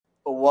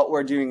what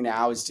we're doing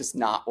now is just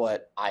not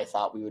what I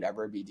thought we would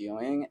ever be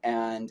doing.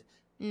 And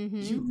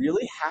you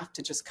really have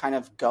to just kind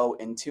of go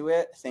into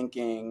it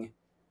thinking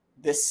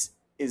this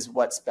is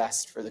what's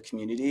best for the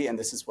community and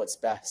this is what's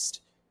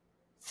best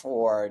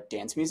for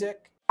dance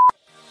music.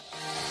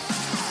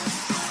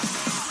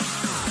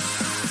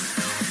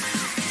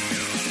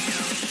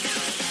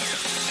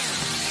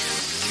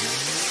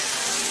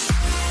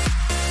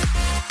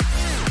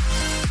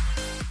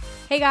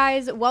 Hey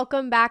guys,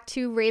 welcome back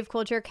to Rave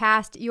Culture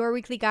Cast, your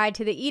weekly guide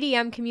to the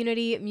EDM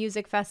community,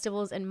 music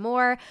festivals, and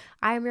more.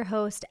 I am your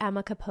host,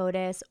 Emma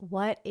Capotis.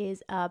 What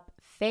is up,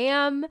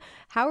 fam?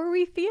 How are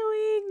we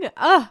feeling?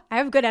 I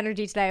have good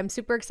energy today. I'm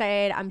super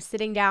excited. I'm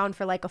sitting down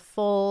for like a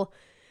full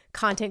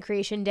content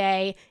creation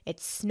day.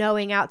 It's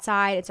snowing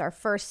outside. It's our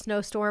first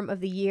snowstorm of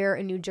the year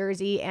in New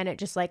Jersey, and it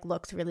just like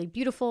looks really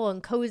beautiful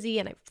and cozy,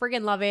 and I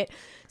friggin' love it.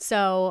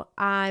 So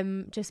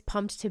I'm just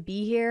pumped to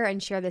be here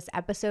and share this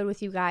episode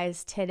with you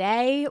guys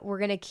today. We're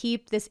gonna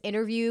keep this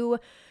interview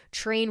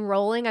train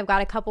rolling. I've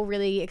got a couple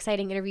really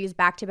exciting interviews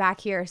back to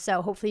back here,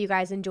 so hopefully you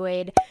guys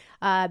enjoyed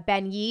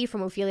Ben Yee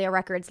from Ophelia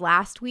Records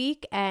last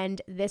week,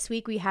 and this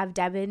week we have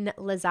Devin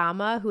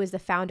Lezama, who is the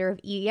founder of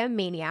EDM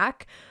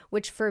Maniac,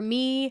 which for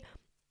me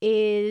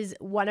is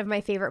one of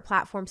my favorite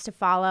platforms to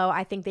follow.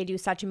 I think they do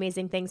such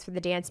amazing things for the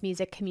dance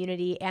music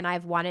community, and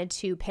I've wanted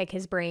to pick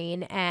his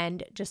brain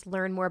and just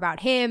learn more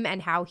about him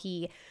and how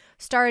he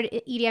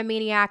started EDM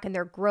Maniac and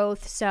their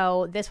growth.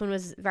 So this one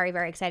was very,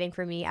 very exciting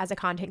for me as a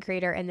content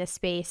creator in this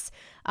space.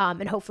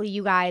 And hopefully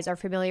you guys are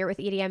familiar with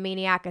EDM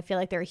Maniac. I feel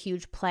like they're a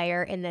huge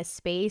player in this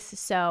space.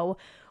 So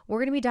we're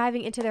going to be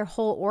diving into their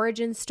whole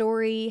origin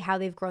story, how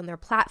they've grown their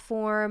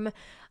platform,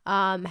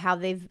 how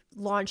they've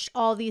launched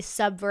all these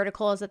sub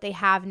verticals that they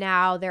have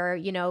now. They're,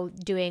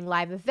 doing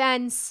live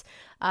events,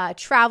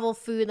 travel,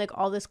 food, like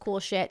all this cool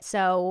shit.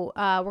 So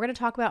we're going to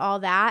talk about all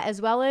that,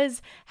 as well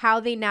as how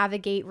they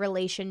navigate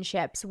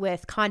relationships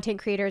with content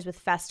creators, with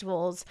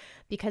festivals,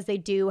 because they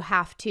do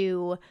have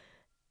to,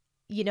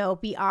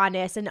 be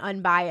honest and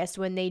unbiased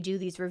when they do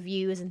these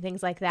reviews and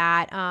things like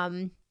that.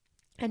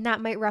 And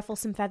that might ruffle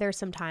some feathers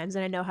sometimes,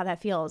 and I know how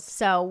that feels.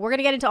 So we're going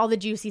to get into all the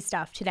juicy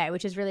stuff today,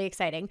 which is really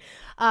exciting.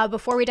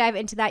 Before we dive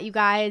into that, you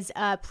guys,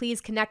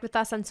 please connect with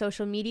us on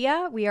social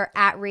media. We are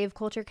at Rave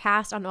Culture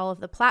Cast on all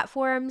of the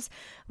platforms.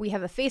 We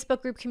have a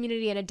Facebook group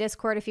community and a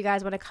Discord if you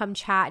guys want to come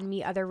chat and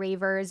meet other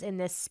ravers in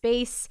this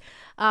space.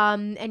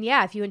 And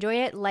yeah, if you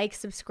enjoy it, like,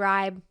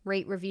 subscribe,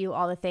 rate, review,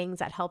 all the things.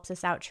 That helps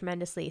us out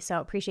tremendously. So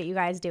appreciate you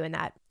guys doing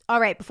that. All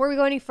right, before we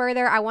go any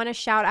further, I want to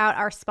shout out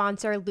our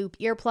sponsor, Loop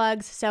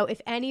Earplugs. So if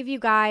any of you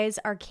guys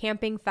are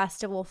camping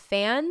festival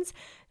fans,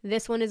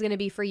 this one is going to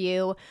be for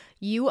you.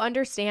 You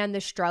understand the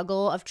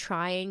struggle of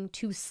trying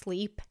to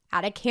sleep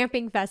at a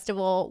camping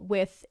festival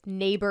with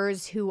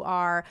neighbors who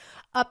are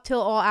up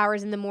till all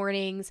hours in the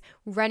mornings,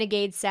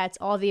 renegade sets,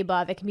 all the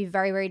above. It can be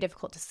very, very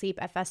difficult to sleep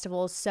at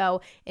festivals.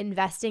 So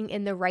investing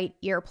in the right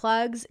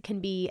earplugs can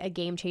be a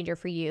game changer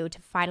for you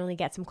to finally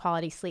get some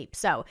quality sleep.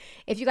 So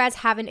if you guys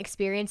haven't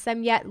experienced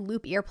them yet,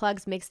 Loop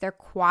Earplugs makes their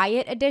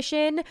quiet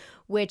edition,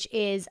 which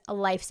is a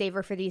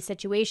lifesaver for these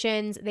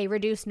situations. They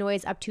reduce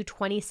noise up to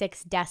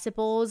 26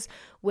 decibels,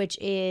 which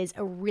is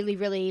a really,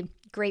 really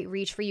great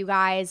reach for you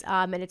guys,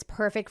 and it's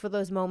perfect for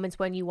those moments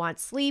when you want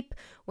sleep,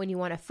 when you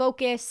want to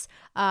focus.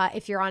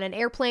 If you're on an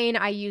airplane,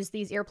 I used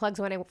these earplugs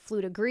when I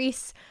flew to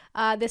Greece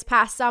this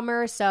past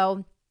summer,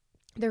 so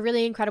they're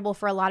really incredible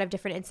for a lot of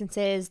different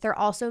instances. They're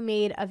also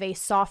made of a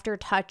softer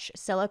touch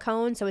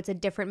silicone, so it's a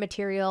different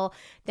material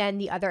than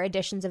the other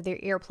editions of their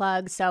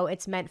earplugs. So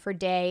it's meant for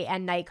day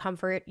and night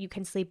comfort. You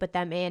can sleep with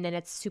them in, and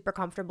it's super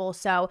comfortable.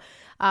 So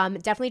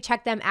definitely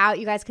check them out.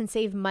 You guys can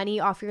save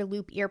money off your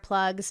Loop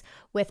earplugs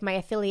with my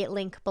affiliate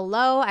link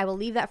below. I will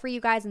leave that for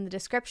you guys in the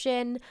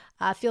description.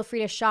 Feel free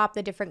to shop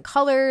the different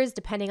colors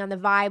depending on the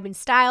vibe and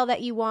style that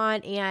you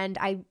want, and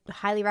I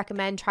highly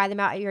recommend try them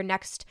out at your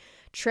next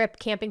trip,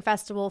 camping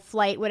festival,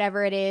 flight,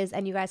 whatever it is,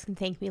 and you guys can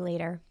thank me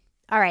later.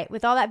 All right,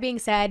 with all that being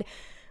said,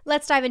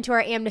 let's dive into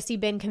our Amnesty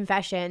Bin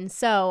confession.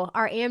 So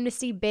our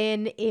Amnesty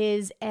Bin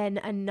is an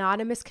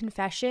anonymous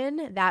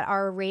confession that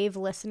our rave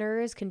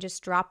listeners can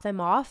just drop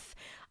them off.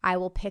 I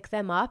will pick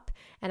them up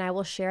and I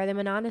will share them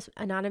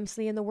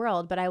anonymously in the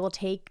world, but I will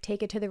take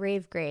it to the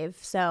rave grave.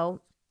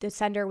 So the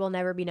sender will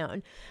never be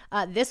known.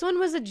 This one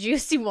was a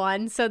juicy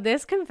one. So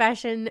this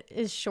confession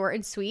is short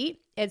and sweet.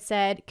 It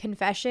said,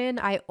 confession,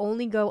 I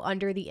only go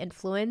under the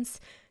influence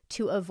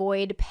to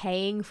avoid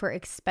paying for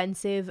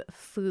expensive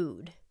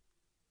food.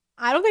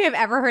 I don't think I've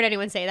ever heard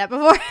anyone say that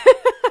before.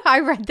 I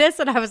read this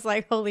and I was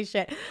like, holy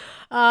shit.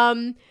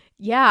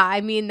 Yeah,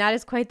 I mean, that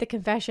is quite the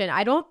confession.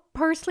 I don't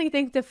personally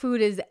think the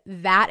food is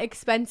that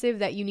expensive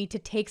that you need to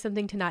take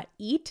something to not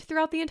eat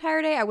throughout the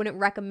entire day. I wouldn't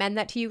recommend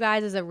that to you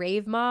guys as a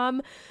rave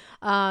mom,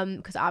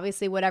 because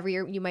obviously whatever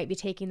you might be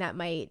taking that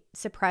might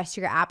suppress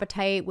your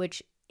appetite,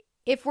 which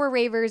if we're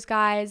ravers,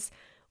 guys,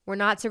 we're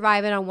not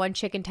surviving on one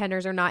chicken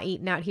tenders or not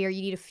eating out here.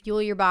 You need to fuel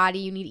your body.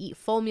 You need to eat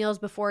full meals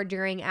before,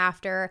 during,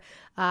 after.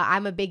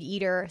 I'm a big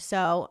eater,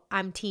 so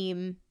I'm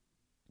team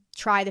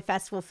try the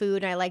festival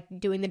food and I like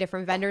doing the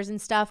different vendors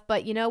and stuff.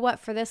 But you know what?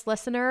 For this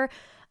listener,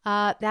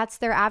 that's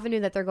their avenue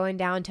that they're going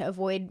down to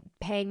avoid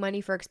paying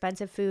money for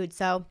expensive food.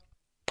 So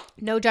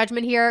no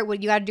judgment here.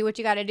 You got to do what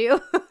you got to do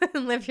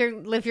and live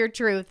your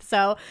truth.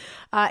 So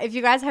if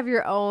you guys have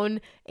your own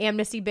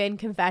amnesty bin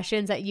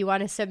confessions that you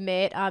want to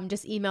submit,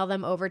 just email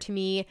them over to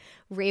me,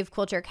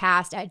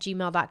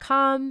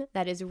 raveculturecast@gmail.com.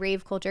 That is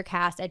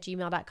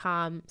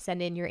raveculturecast@gmail.com.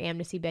 Send in your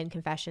amnesty bin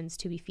confessions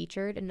to be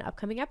featured in an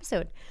upcoming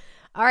episode.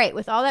 All right,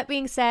 with all that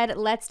being said,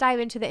 let's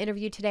dive into the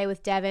interview today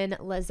with Devin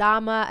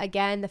Lezama,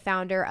 again, the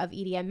founder of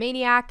EDM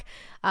Maniac.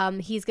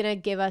 He's going to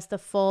give us the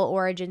full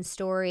origin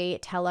story,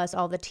 tell us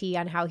all the tea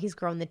on how he's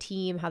grown the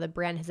team, how the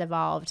brand has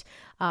evolved,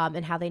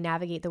 and how they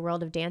navigate the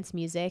world of dance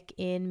music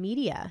in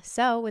media.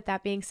 So with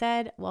that being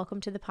said,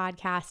 welcome to the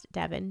podcast,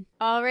 Devin.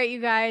 All right,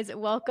 you guys,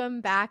 welcome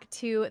back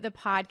to the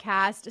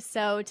podcast.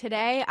 So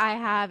today I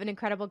have an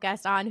incredible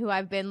guest on who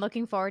I've been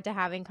looking forward to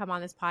having come on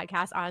this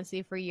podcast,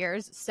 honestly, for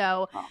years.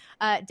 So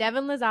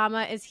Devin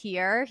Lezama is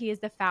here. He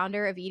is the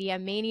founder of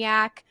EDM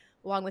Maniac,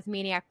 along with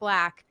Maniac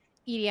Black,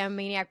 EDM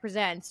Maniac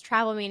Presents,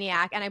 Travel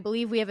Maniac, and I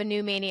believe we have a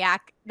new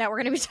Maniac that we're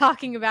going to be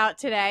talking about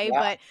today,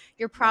 but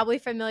you're probably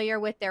familiar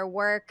with their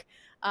work.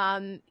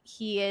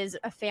 He is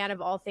a fan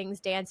of all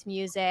things dance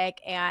music,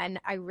 and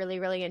I really,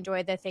 really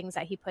enjoy the things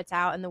that he puts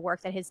out and the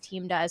work that his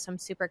team does. So I'm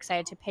super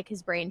excited to pick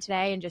his brain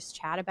today and just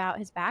chat about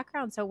his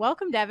background. So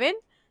welcome, Devin.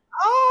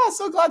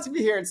 So glad to be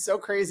here. It's so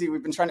crazy.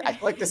 We've been I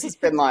feel like this has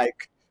been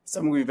like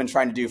something we've been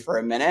trying to do for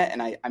a minute,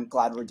 and I'm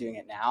glad we're doing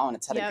it now, and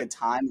it's had a good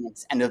time, and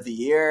it's end of the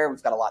year.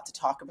 We've got a lot to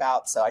talk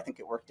about, so I think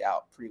it worked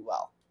out pretty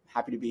well.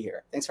 Happy to be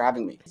here. Thanks for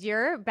having me.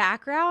 Your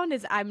background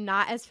is I'm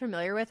not as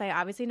familiar with. I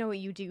obviously know what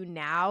you do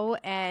now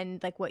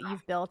and like what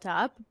you've built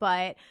up,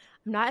 but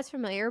I'm not as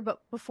familiar.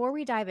 But before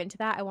we dive into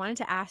that, I wanted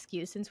to ask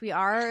you, since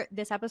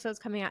this episode's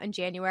coming out in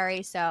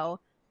January, so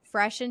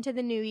fresh into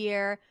the new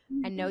year,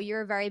 I know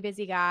you're a very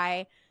busy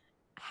guy.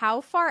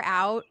 How far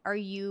out are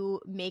you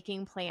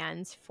making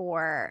plans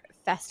for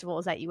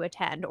festivals that you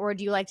attend, or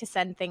do you like to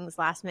send things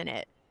last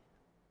minute?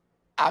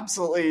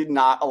 Absolutely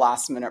not a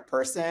last minute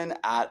person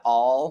at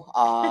all.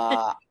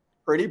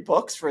 Pretty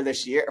booked for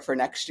this year, for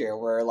next year.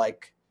 We're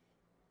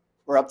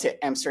up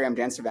to Amsterdam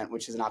Dance Event,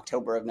 which is in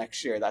October of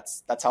next year.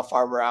 That's how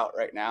far we're out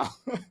right now.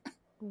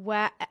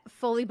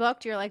 Fully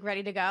booked? You're like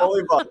ready to go?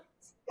 Fully booked.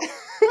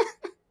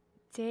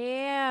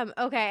 Damn.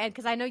 Okay. And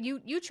because I know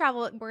you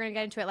travel, we're going to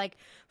get into it like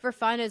for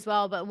fun as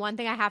well. But one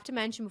thing I have to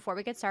mention before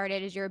we get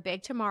started is you're a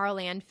big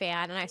Tomorrowland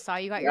fan, and I saw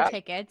you got your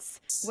tickets.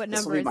 What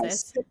number is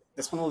this?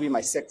 This one will be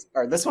my sixth,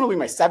 or this one will be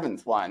my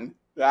seventh one.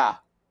 Yeah.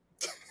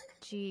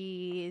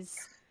 Jeez.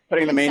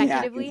 Putting the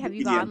Maniac. Have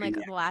you gone like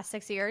the last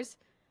 6 years?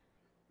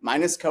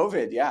 Minus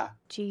COVID, yeah.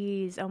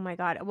 Jeez. Oh my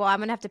God. Well, I'm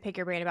going to have to pick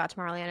your brain about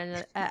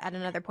Tomorrowland at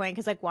another point,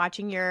 because like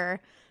watching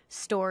your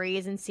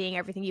stories and seeing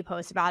everything you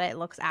post about it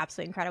looks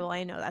absolutely incredible.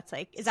 I know that's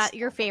like, is that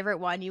your favorite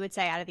one you would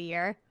say out of the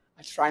year?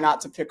 I try not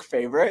to pick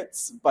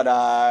favorites,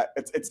 but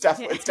it's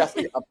definitely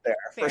up there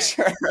for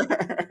sure.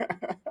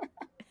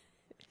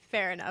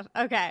 Fair enough.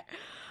 Okay.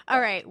 All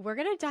right. We're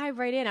going to dive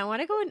right in. I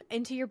want to go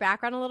into your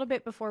background a little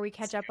bit before we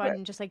catch up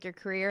on just like your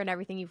career and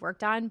everything you've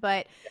worked on.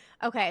 But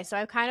okay. So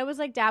I kind of was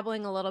like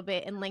dabbling a little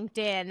bit in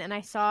LinkedIn, and I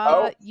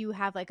saw you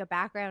have like a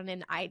background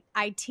in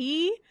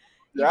IT.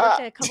 You worked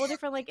at a couple of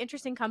different like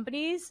interesting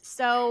companies.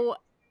 So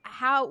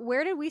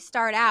where did we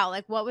start out?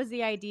 Like, what was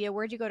the idea?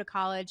 Where'd you go to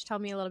college? Tell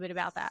me a little bit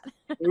about that.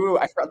 Ooh,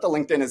 I forgot the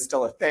LinkedIn is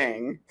still a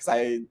thing,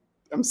 because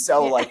I'm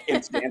so like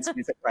into dance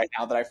music right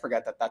now that I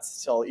forget that that's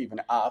still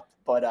even up.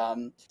 But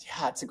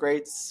it's a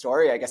great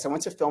story. I guess I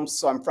went to film.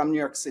 So I'm from New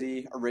York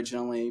City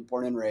originally,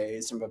 born and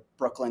raised. I'm a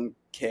Brooklyn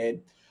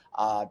kid.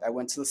 I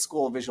went to the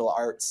School of Visual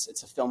Arts.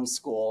 It's a film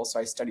school. So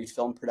I studied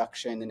film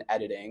production and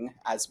editing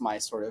as my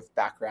sort of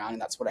background,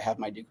 and that's what I have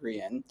my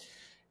degree in.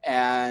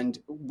 And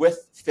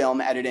with film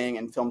editing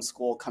and film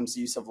school comes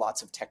the use of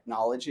lots of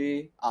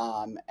technology.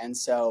 And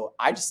so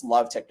I just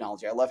love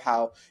technology. I love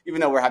how,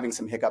 even though we're having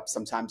some hiccups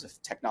sometimes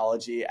with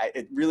technology,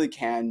 it really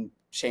can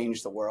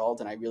change the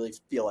world. And I really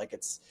feel like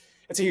it's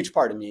a huge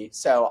part of me.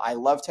 So I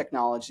love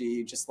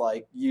technology, just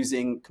like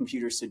using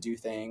computers to do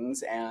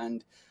things.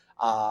 And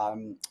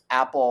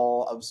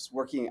Apple,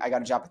 I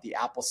got a job at the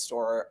Apple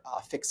store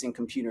fixing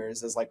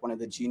computers as like one of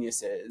the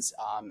geniuses.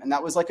 And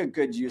that was like a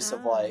good use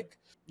of like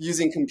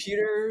using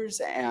computers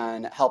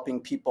and helping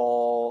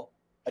people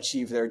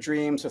achieve their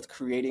dreams with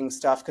creating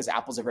stuff, because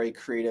Apple's a very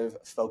creative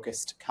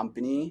focused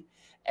company.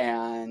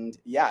 And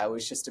yeah, it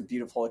was just a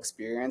beautiful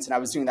experience. And I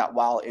was doing that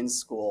while in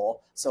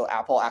school. So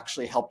Apple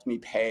actually helped me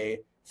pay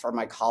for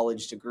my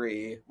college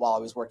degree while I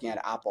was working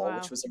at Apple,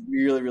 which was a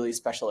really, really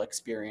special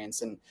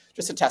experience, and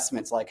just a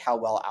testament to like how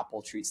well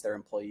Apple treats their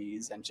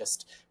employees and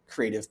just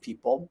creative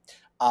people.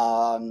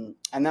 And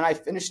then I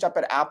finished up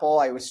at Apple.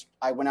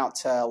 I went out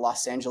to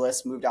Los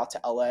Angeles, moved out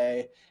to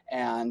LA,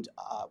 and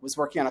was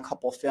working on a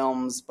couple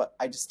films, but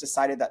I just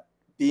decided that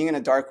being in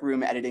a dark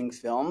room editing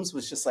films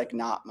was just like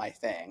not my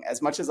thing.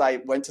 As much as I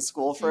went to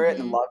school for it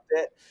and loved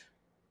it,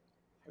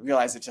 I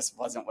realized it just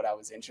wasn't what I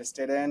was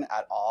interested in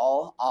at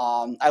all.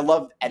 I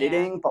love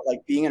editing, but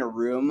like being in a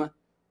room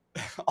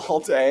all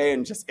day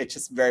and it's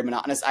just very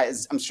monotonous.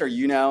 I'm sure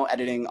you know,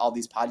 editing all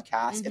these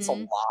podcasts, it's a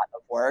lot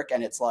of work,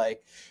 and it's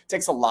like it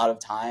takes a lot of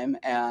time,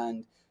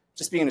 and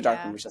just being in a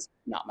dark room was just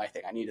not my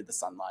thing. I needed the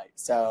sunlight.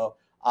 So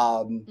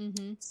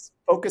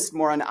focused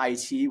more on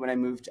IT when I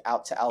moved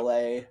out to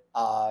LA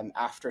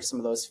after some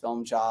of those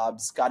film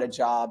jobs. Got a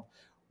job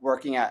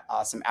working at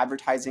some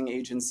advertising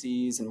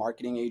agencies and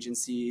marketing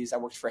agencies. I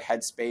worked for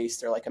Headspace.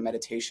 They're like a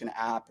meditation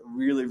app.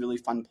 Really, really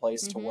fun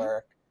place to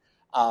work.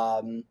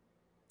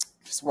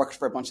 Just worked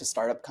for a bunch of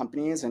startup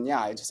companies. And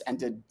I just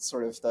ended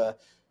sort of the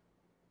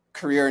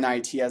career in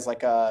IT as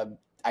like a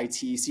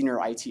senior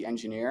IT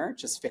engineer,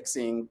 just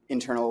fixing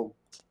internal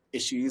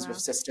issues with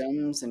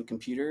systems and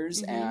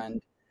computers. And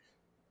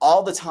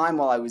all the time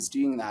while I was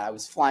doing that, I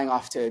was flying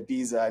off to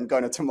Ibiza and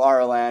going to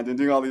Tomorrowland and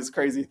doing all these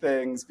crazy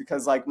things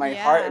because like my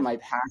heart and my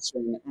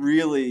passion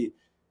really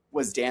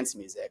was dance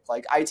music.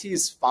 Like IT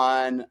is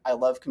fun. I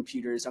love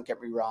computers, don't get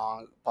me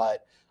wrong.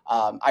 But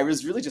I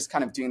was really just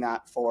kind of doing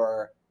that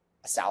for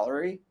a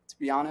salary, to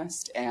be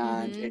honest.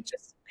 And it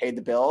just paid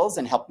the bills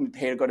and helped me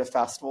pay to go to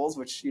festivals,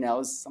 which,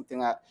 is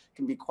something that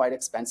can be quite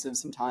expensive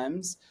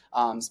sometimes,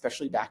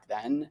 especially back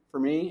then for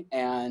me.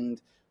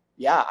 And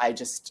I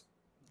just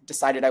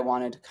decided I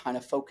wanted to kind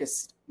of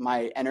focus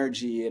my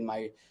energy and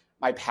my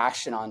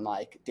passion on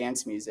like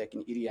dance music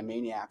and EDM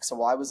Maniac. So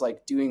while I was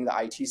like doing the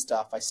IT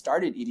stuff, I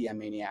started EDM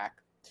Maniac.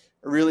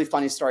 A really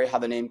funny story how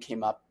the name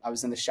came up. I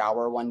was in the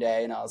shower one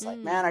day and I was like,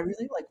 man, I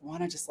really like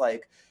want to just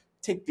like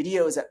take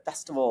videos at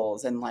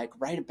festivals and like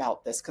write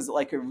about this. Cause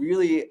like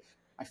my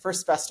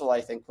first festival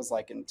I think was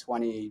like in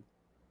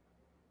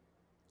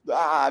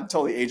I'm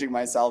totally aging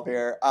myself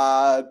here.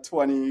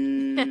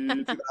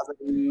 2000.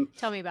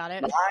 Tell me about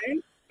it.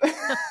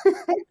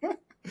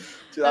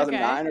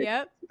 2009 okay,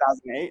 or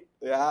 2008,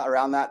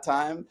 around that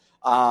time.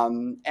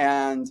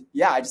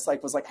 I just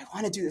like was like, I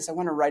want to do this. I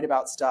want to write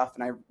about stuff,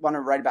 and I want to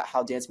write about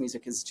how dance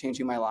music is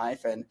changing my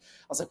life. And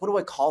I was like, what do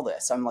I call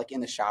this? So I'm like in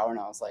the shower, and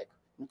I was like,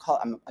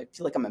 I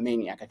feel like I'm a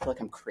maniac. I feel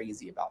like I'm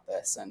crazy about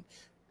this, and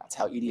that's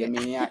how EDM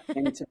Maniac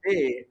came to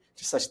be.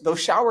 Just like those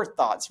shower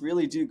thoughts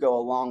really do go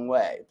a long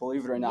way,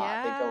 believe it or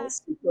not. They go a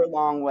super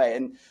long way.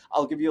 And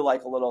I'll give you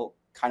like a little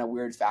kind of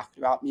weird fact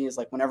about me is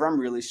like whenever I'm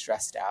really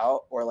stressed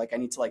out or like I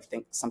need to like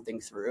think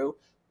something through,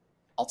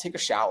 I'll take a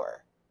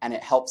shower, and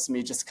it helps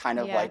me just kind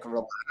of like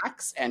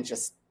relax and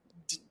just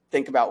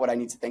think about what I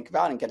need to think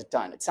about and get it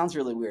done. It sounds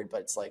really weird, but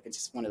it's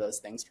just one of those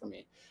things for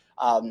me.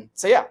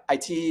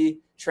 IT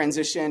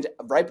transitioned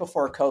right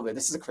before COVID.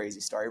 This is a crazy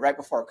story. Right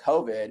before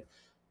COVID,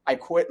 I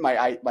quit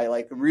my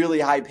like really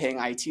high paying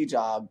IT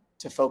job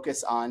to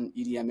focus on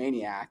EDM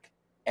Maniac,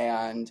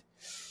 and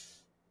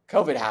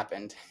COVID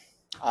happened.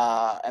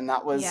 And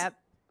that was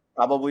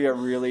probably a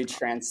really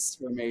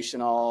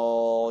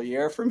transformational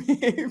year for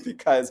me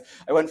because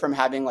I went from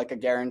having like a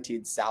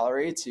guaranteed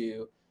salary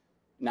to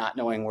not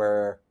knowing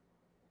where,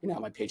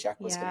 my paycheck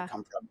was going to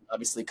come from.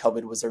 Obviously,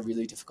 COVID was a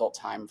really difficult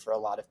time for a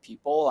lot of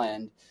people.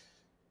 And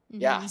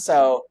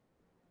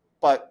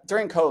but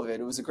during COVID,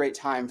 it was a great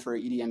time for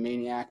EDM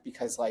Maniac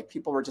because like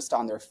people were just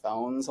on their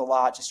phones a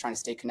lot, just trying to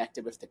stay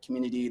connected with the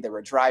community. There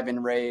were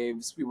drive-in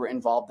raves. We were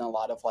involved in a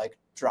lot of like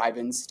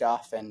drive-in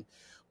stuff, and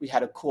we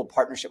had a cool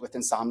partnership with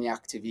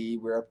Maniac TV.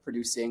 We were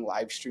producing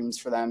live streams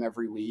for them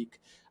every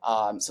week.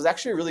 So it was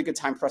actually a really good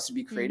time for us to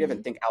be creative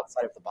and think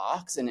outside of the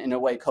box. And in a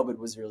way, COVID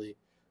was really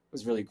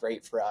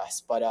great for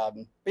us. But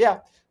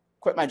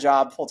quit my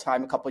job full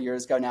time a couple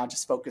years ago now,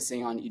 just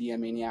focusing on EDM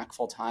Maniac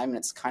full time. And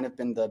it's kind of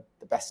been the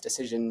best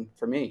decision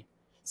for me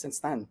since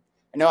then.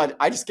 I know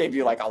I just gave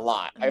you like a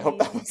lot. I hope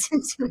that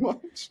wasn't too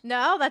much.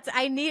 No,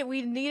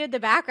 we needed the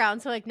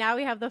background. So like now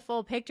we have the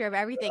full picture of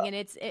everything. And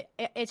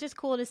it's just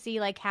cool to see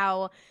like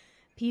how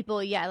people,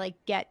 like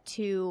get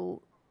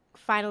to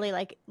finally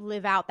like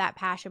live out that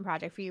passion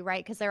project for you,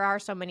 right? Because there are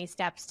so many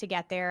steps to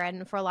get there.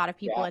 And for a lot of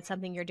people, it's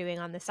something you're doing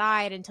on the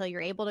side until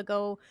you're able to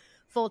go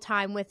full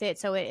time with it.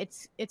 So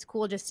it's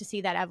cool just to see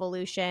that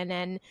evolution.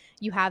 And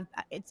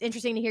it's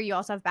interesting to hear you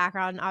also have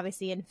background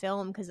obviously in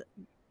film, because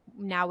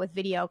now with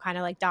video kind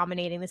of like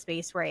dominating the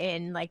space we're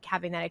in, like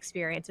having that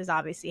experience is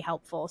obviously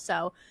helpful.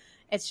 So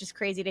it's just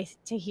crazy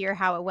to hear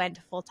how it went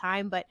full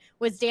time. But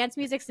was dance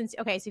music so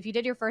if you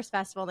did your first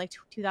festival in like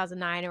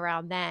 2009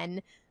 around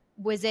then,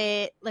 was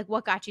it like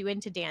what got you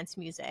into dance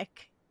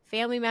music?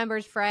 Family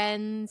members,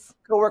 friends?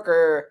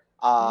 Coworker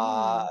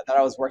that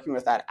I was working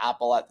with at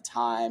Apple at the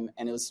time,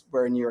 and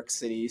we're in New York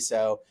City,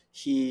 so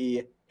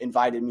he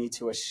invited me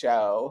to a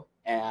show,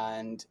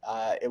 and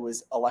it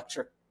was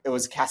electric. It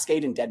was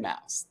Cascade and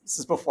Deadmau5. This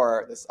is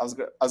before this. I was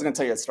going to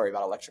tell you a story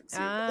about Electric Zoo.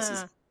 But this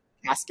is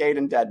Cascade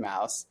and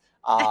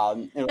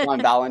Deadmau5. It was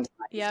on Valentine's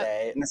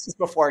Day, and this was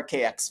before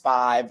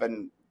KX5,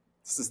 and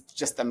this is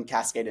just them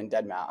Cascade and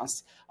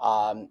Deadmau5.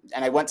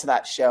 And I went to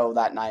that show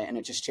that night, and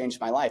it just changed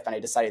my life. And I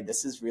decided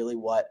this is really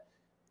what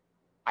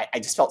I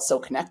just felt so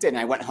connected. And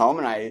I went home,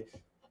 and I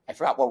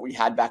forgot what we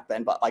had back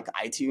then, but like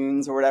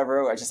iTunes or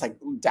whatever. I was just like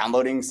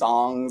downloading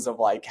songs of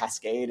like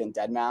Cascade and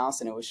Deadmau5,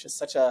 and it was just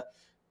such a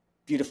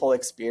beautiful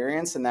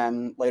experience. And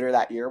then later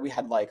that year we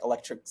had like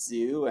Electric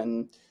Zoo,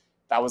 and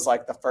that was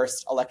like the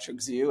first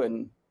Electric Zoo,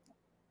 and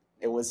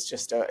it was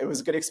just it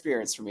was a good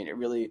experience for me. And it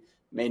really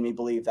made me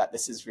believe that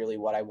this is really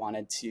what I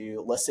wanted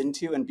to listen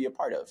to and be a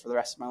part of for the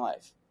rest of my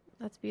life.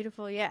 That's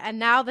beautiful. Yeah. And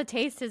now the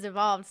taste has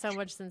evolved so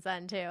much since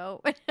then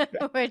too,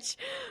 which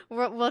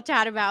we'll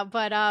chat about.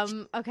 But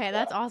okay,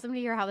 that's awesome to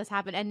hear how this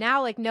happened. And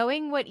now like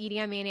knowing what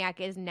EDM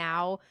Maniac is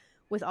now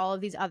with all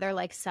of these other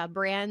like sub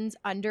brands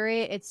under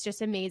it, it's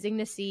just amazing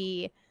to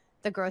see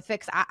the growth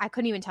fix. I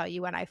couldn't even tell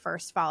you when I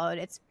first followed.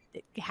 It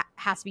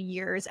has to be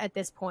years at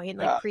this point,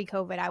 like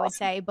pre-COVID, I would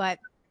say. But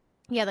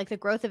yeah, like the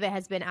growth of it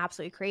has been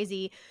absolutely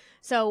crazy.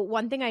 So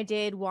one thing I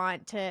did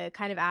want to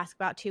kind of ask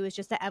about too is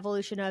just the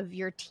evolution of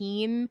your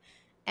team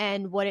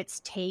and what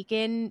it's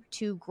taken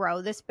to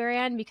grow this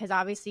brand, because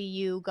obviously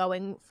you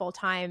going full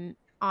time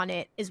on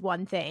it is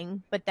one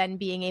thing, but then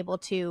being able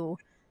to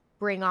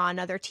bring on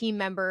other team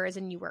members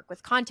and you work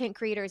with content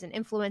creators and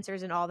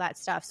influencers and all that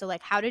stuff. So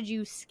like, how did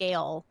you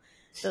scale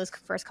those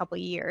first couple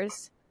of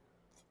years?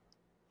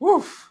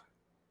 Woof.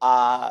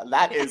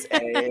 That is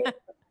a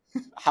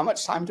how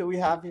much time do we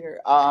have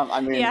here? I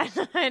mean, yeah,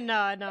 I know.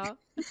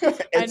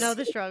 I know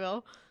the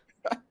struggle.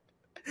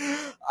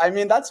 I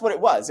mean, that's what it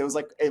was.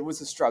 It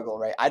was a struggle,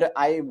 right?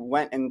 I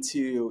went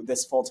into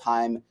this full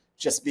time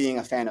just being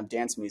a fan of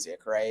dance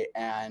music, right?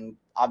 And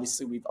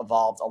obviously we've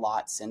evolved a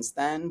lot since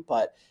then,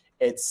 but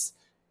it's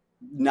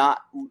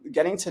not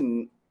getting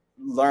to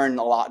learn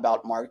a lot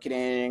about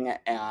marketing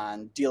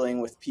and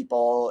dealing with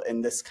people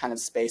in this kind of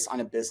space on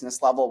a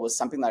business level was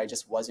something that I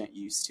just wasn't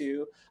used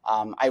to.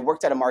 I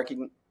worked at a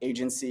marketing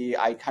agency.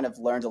 I kind of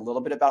learned a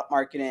little bit about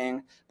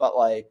marketing, but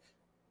like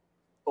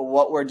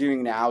what we're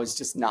doing now is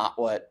just not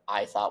what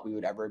I thought we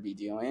would ever be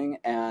doing.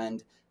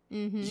 And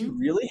you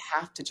really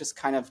have to just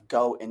kind of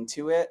go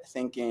into it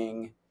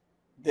thinking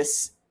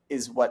this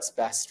is what's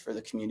best for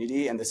the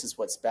community and this is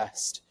what's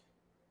best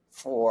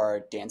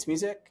for dance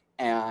music.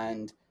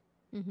 And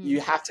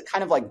you have to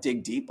kind of like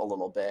dig deep a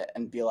little bit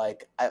and be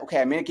like, okay,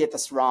 I may get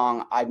this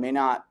wrong. I may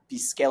not be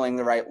scaling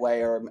the right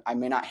way, or I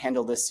may not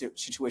handle this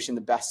situation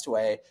the best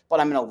way, but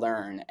I'm going to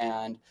learn.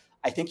 And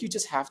I think you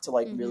just have to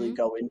like really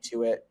go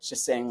into it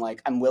just saying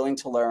like, I'm willing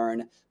to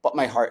learn, but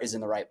my heart is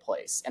in the right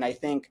place. And I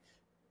think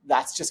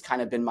that's just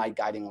kind of been my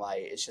guiding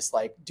light. It's just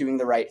like doing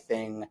the right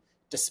thing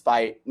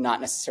despite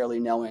not necessarily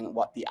knowing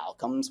what the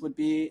outcomes would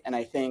be. And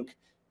I think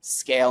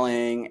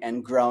scaling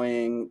and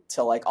growing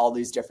to like all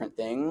these different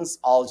things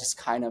all just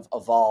kind of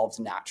evolved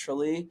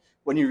naturally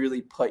when you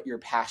really put your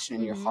passion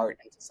and your heart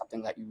into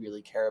something that you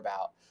really care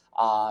about.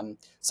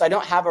 So I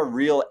don't have a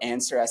real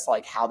answer as to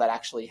like how that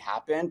actually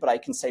happened, but I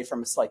can say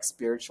from a like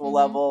spiritual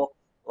level,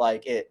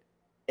 like it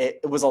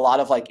was a lot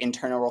of like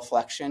internal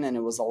reflection, and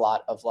it was a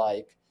lot of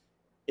like,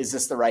 is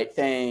this the right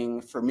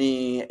thing for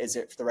me? Is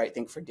it the right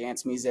thing for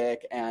dance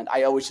music? And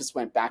I always just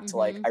went back to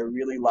like, I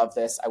really love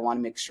this. I want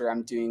to make sure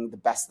I'm doing the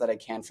best that I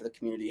can for the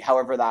community,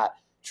 however that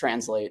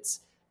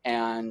translates.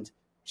 And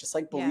just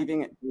like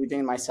believing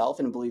in myself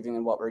and believing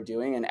in what we're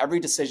doing. And every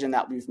decision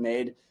that we've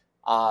made,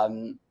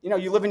 you know,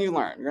 you live and you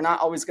learn. You're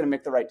not always going to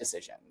make the right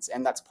decisions.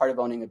 And that's part of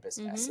owning a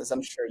business, as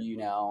I'm sure you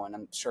know, and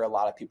I'm sure a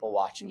lot of people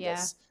watching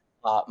this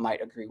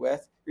might agree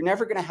with. You're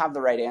never going to have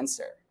the right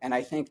answer. And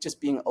I think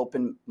just being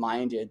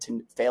open-minded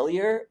to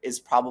failure is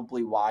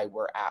probably why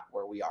we're at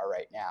where we are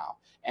right now.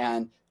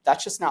 And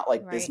that's just not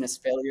like business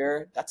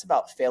failure. That's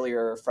about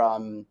failure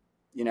from,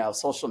 you know,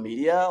 social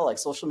media. Like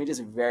social media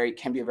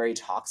can be a very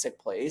toxic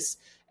place.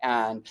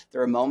 And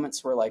there are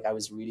moments where like I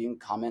was reading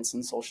comments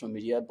in social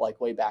media, like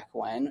way back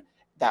when,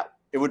 that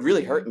it would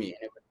really hurt me.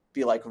 And it would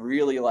be like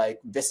really like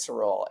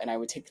visceral. And I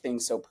would take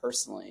things so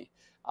personally.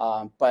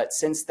 But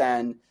since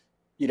then,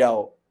 you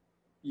know,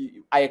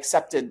 I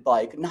accepted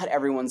like not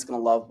everyone's going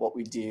to love what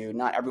we do.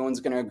 Not everyone's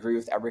going to agree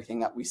with everything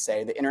that we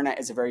say. The internet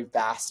is a very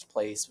vast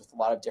place with a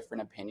lot of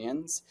different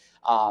opinions.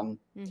 So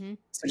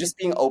just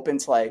being open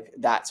to like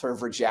that sort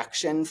of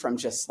rejection from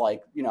just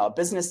like, you know, a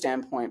business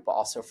standpoint, but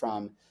also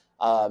from,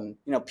 you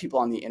know, people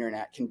on the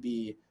internet can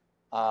be,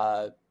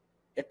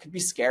 it could be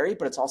scary,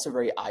 but it's also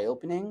very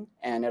eye-opening,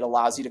 and it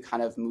allows you to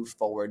kind of move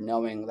forward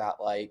knowing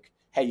that like,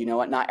 hey, you know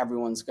what, not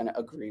everyone's going to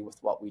agree with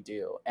what we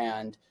do.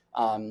 And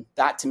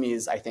that to me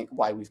is, I think,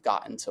 why we've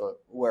gotten to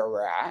where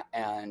we're at.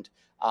 And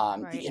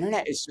the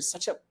internet is just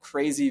such a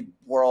crazy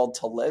world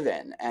to live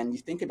in. And you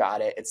think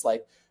about it, it's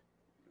like,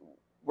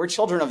 we're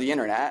children of the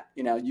internet,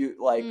 you know, you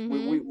like,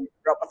 we grew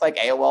up with like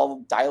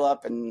AOL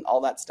dial-up and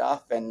all that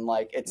stuff. And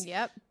like, it's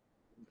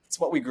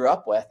what we grew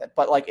up with,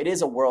 but like, it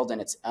is a world in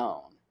its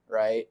own.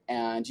 Right.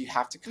 And you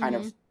have to kind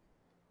of,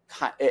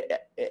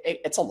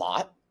 it's a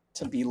lot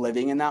to be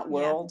living in that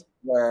world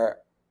where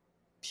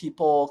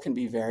people can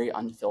be very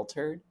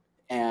unfiltered.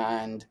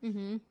 And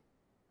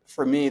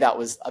for me, that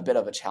was a bit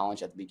of a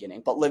challenge at the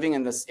beginning, but living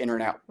in this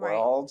internet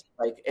world,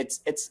 like it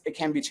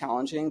can be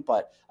challenging.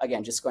 But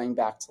again, just going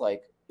back to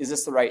like, is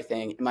this the right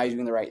thing? Am I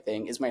doing the right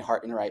thing? Is my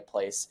heart in the right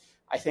place?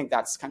 I think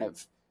that's kind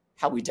of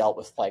how we dealt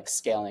with like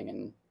scaling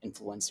and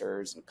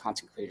influencers and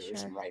content creators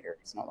Sure. and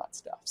writers and all that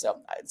stuff. So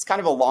it's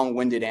kind of a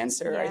long-winded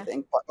answer, I Yeah.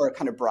 think, or a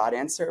kind of broad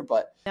answer,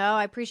 but No,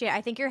 I appreciate it.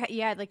 I think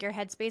like your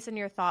headspace and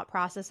your thought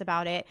process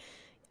about it,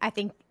 I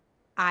think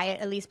I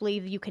at least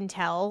believe you can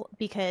tell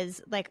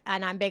because like,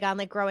 and I'm big on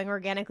like growing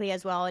organically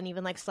as well. And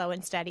even like slow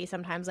and steady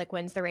sometimes like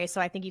wins the race. So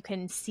I think you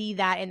can see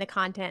that in the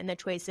content and the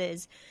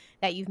choices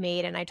that you've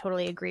made. And I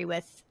totally agree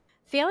with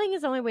failing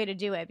is the only way to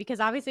do it because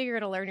obviously you're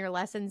going to learn your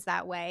lessons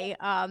that way.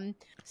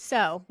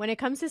 So when it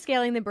comes to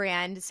scaling the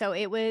brand, so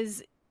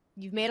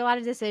you've made a lot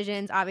of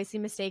decisions. Obviously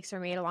mistakes are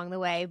made along the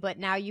way, but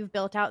now you've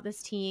built out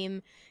this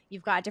team.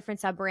 You've got different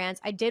sub brands.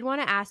 I did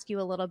want to ask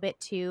you a little bit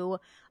too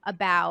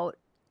about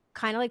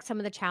kind of like some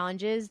of the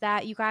challenges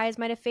that you guys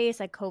might have faced,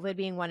 like COVID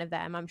being one of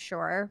them, I'm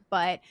sure.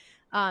 But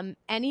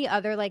any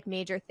other like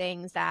major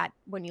things that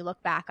when you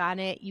look back on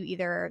it, you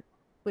either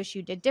wish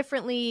you did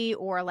differently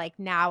or like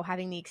now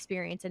having the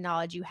experience and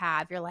knowledge you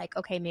have, you're like,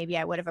 okay, maybe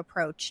I would have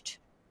approached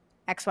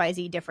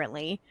XYZ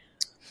differently.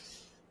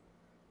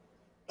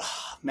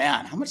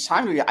 Man, how much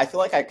time do we? I feel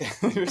like I could.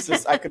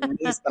 I could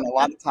really spend a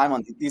lot of time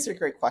on these. Are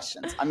great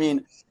questions. I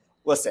mean,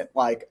 listen,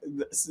 like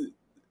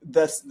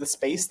the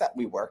space that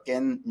we work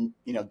in,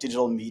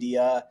 digital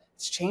media,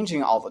 it's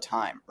changing all the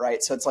time,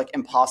 right? So it's like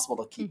impossible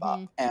to keep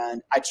up.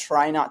 And I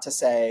try not to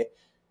say,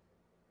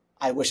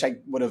 I wish I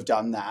would have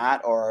done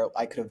that or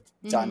I could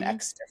have done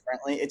X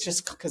differently. It's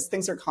just because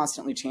things are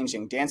constantly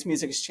changing. Dance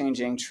music is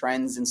changing.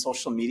 Trends in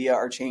social media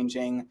are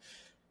changing.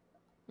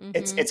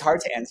 It's hard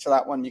to answer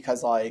that one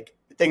because like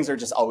things are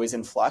just always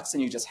in flux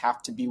and you just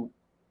have to be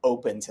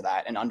open to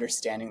that and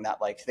understanding that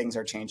like things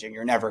are changing.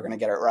 You're never going to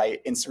get it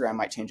right. Instagram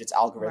might change its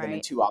algorithm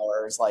in 2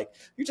 hours. Like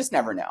you just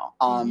never know.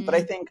 But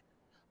I think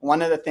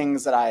one of the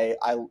things that I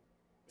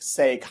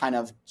say kind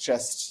of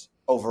just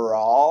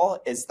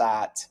overall is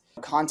that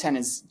content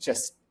is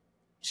just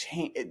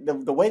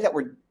the way that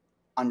we're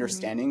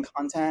understanding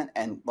content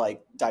and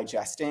like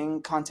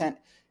digesting content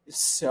is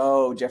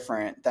so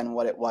different than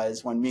what it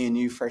was when me and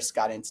you first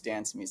got into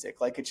dance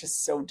music. Like it's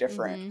just so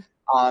different.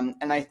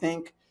 And I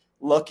think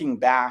looking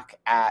back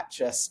at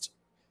just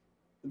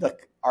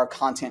our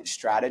content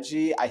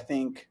strategy, I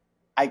think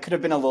I could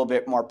have been a little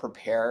bit more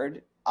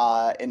prepared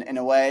in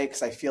a way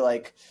because I feel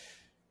like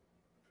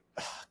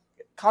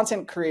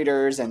content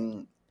creators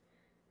and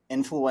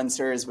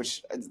influencers,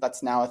 which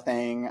that's now a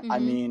thing. I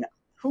mean,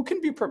 who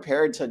can be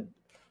prepared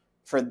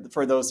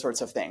for those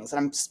sorts of things? And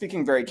I'm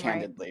speaking very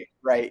candidly,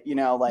 right? Like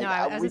no,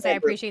 I was gonna say I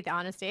appreciate the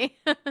honesty.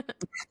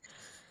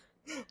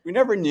 We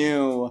never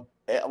knew.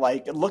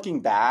 Like looking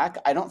back,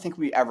 I don't think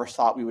we ever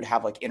thought we would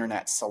have like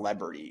internet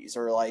celebrities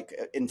or like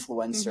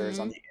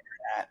influencers on the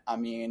internet. I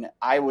mean,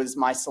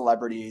 my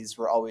celebrities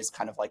were always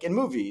kind of like in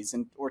movies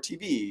or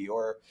TV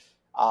or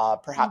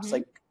perhaps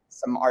like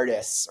some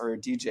artists or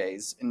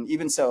DJs. And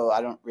even so,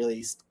 I don't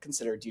really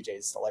consider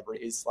DJs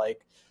celebrities.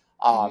 Like,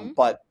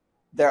 but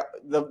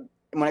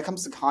when it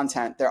comes to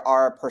content, there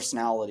are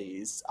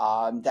personalities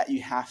that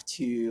you have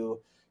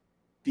to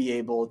be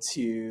able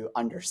to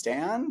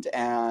understand.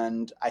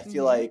 And I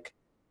feel like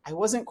I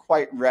wasn't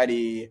quite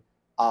ready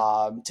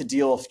to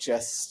deal with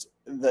just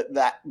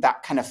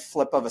that kind of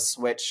flip of a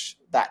switch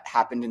that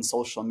happened in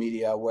social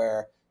media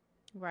where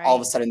all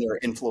of a sudden there were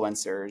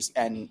influencers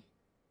and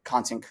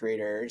content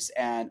creators.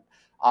 And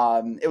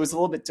it was a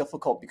little bit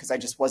difficult because I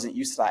just wasn't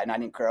used to that and I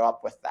didn't grow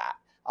up with that.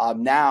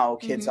 Now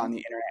kids on the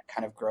internet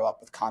kind of grow up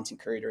with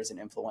content creators and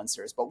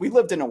influencers, but we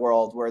lived in a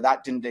world where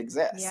that didn't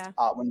exist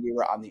when we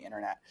were on the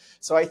internet.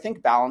 So I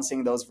think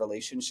balancing those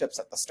relationships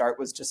at the start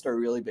was just a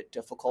really bit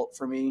difficult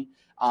for me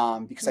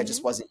because I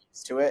just wasn't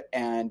used to it.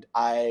 And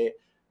I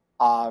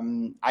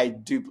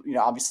do,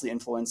 obviously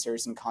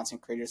influencers and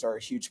content creators are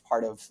a huge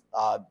part of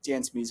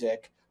dance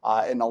music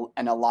in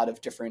a lot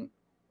of different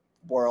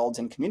worlds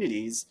and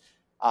communities.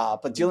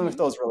 But dealing with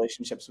those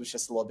relationships was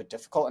just a little bit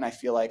difficult. And I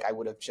feel like I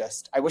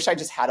wish I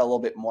just had a little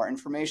bit more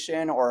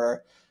information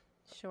or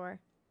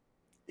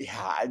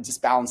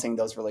just balancing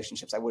those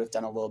relationships. I would have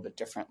done a little bit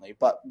differently,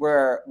 but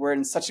we're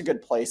in such a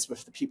good place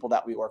with the people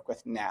that we work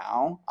with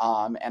now.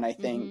 And I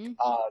think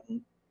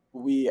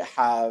we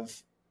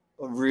have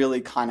really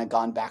kind of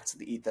gone back to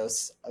the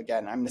ethos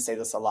again. I'm going to say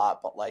this a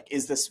lot, but like,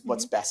 is this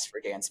what's best for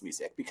dance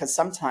music? Because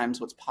sometimes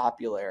what's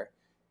popular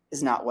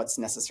is not what's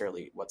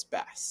necessarily what's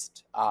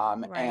best.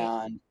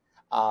 And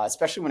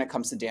especially when it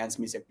comes to dance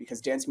music,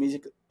 because dance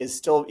music is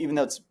still, even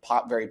though it's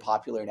very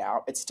popular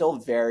now, it's still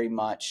very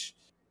much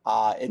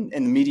in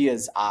the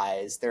media's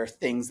eyes, there are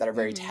things that are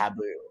very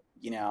taboo,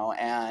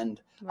 and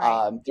there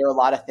are a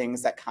lot of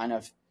things that kind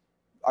of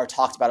are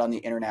talked about on the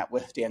internet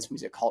with dance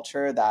music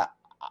culture that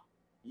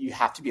you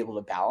have to be able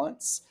to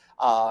balance.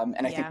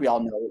 And I think we all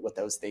know what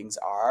those things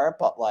are,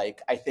 but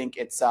like, I think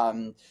it's,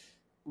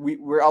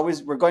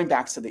 we're going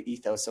back to the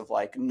ethos of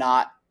like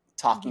not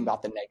talking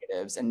about the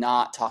negatives and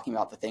not talking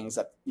about the things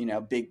that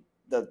the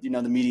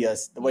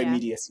way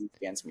media sees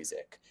dance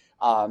music,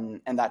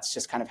 and that's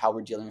just kind of how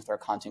we're dealing with our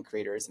content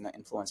creators and the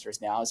influencers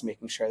now, is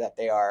making sure that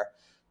they are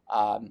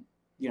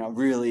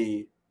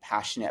really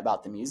passionate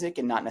about the music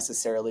and not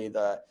necessarily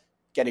the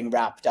getting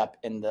wrapped up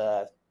in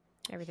the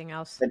Everything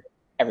else.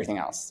 everything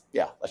else.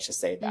 Yeah, let's just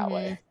say it that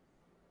way.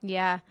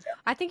 Yeah.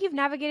 I think you've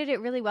navigated it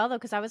really well, though,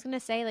 because I was going to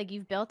say, like,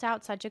 you've built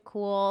out such a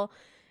cool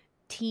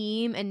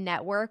team and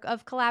network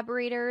of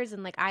collaborators.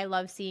 And, like, I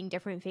love seeing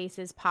different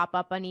faces pop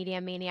up on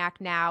EDM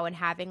Maniac now, and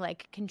having,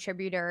 like,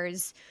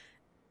 contributors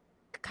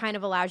kind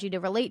of allows you to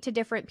relate to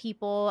different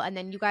people. And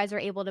then you guys are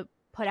able to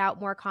put out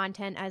more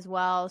content as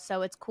well.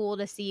 So it's cool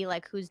to see,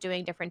 like, who's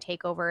doing different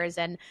takeovers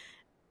and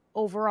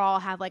overall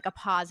have, like, a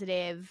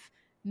positive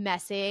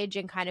message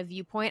and kind of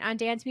viewpoint on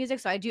dance music.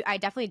 So I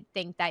definitely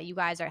think that you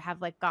guys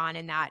have, like, gone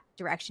in that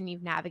direction.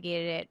 You've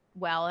navigated it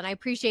well. And I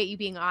appreciate you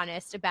being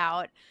honest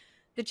about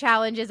the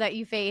challenges that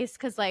you face,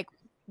 because, like,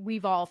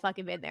 we've all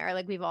fucking been there.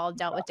 Like, we've all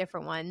dealt with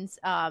different ones.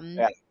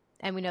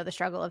 And we know the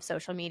struggle of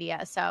social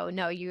media. So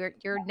no, you're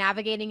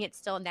navigating it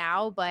still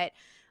now, but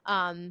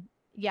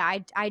yeah,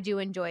 I do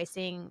enjoy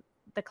seeing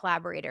the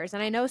collaborators.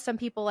 And I know some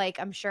people, like,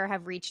 I'm sure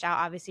have reached out,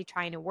 obviously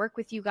trying to work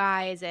with you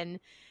guys and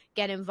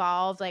get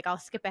involved. Like, I'll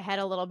skip ahead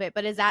a little bit,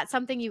 but is that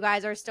something you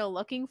guys are still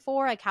looking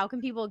for? Like, how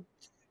can people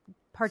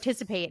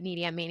participate in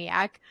EDM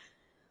Maniac?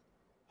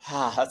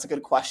 That's a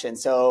good question.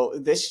 So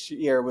this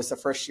year was the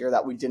first year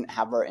that we didn't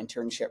have our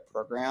internship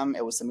program.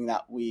 It was something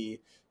that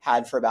we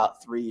had for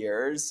about 3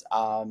 years.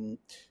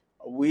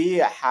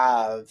 We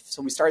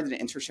started an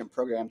internship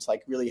program to,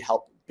 like, really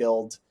help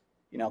build,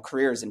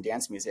 careers in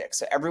dance music.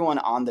 So everyone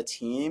on the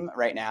team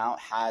right now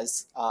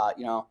has,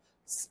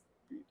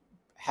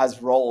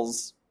 has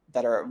roles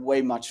that are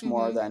way much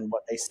more than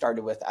what they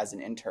started with as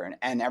an intern.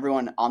 And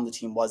everyone on the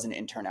team was an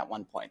intern at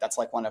one point. That's,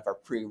 like, one of our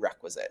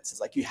prerequisites.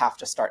 It's like, you have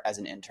to start as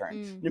an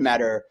intern, no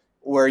matter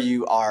where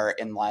you are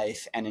in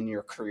life and in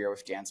your career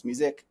with dance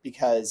music,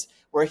 because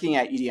working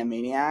at EDM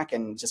Maniac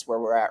and just where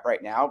we're at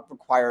right now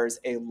requires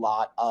a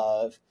lot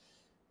of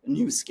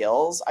new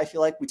skills. I feel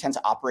like we tend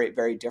to operate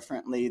very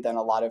differently than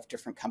a lot of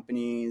different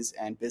companies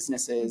and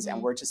businesses.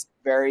 And we're just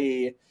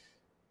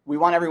we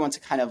want everyone to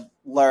kind of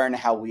learn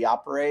how we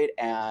operate,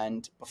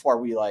 and before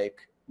we,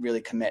 like,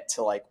 really commit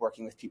to, like,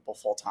 working with people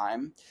full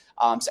time.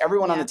 So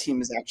everyone on the team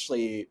has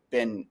actually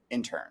been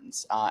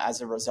interns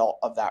as a result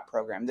of that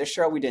program. This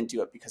year we didn't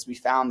do it because we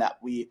found that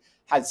we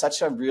had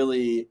such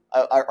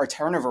our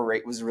turnover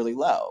rate was really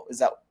low, is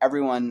that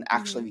everyone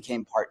actually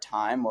became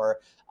part-time or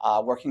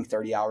working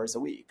 30 hours a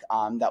week,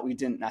 that we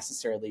didn't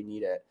necessarily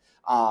need it.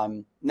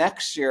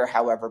 Next year,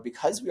 however,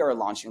 because we are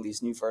launching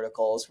these new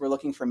verticals, we're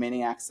looking for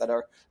maniacs that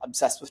are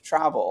obsessed with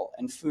travel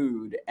and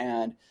food,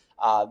 and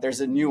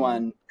there's a new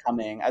one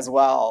coming as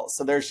well.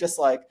 So there's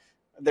going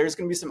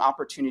to be some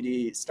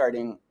opportunity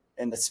starting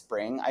in the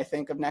spring, I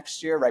think, of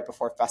next year, right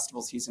before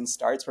festival season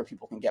starts, where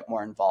people can get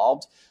more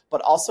involved,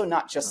 but also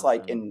not just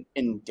like in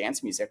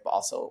dance music, but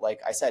also,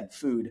 like I said,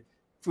 food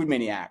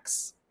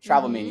maniacs,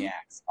 travel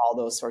maniacs, all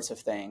those sorts of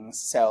things.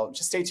 So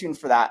just stay tuned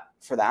for that.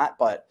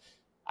 But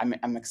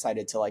I'm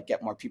excited to, like,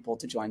 get more people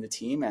to join the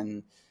team.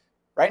 And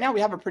right now we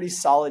have a pretty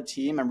solid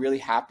team. I'm really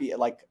happy.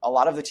 Like, a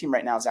lot of the team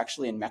right now is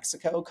actually in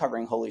Mexico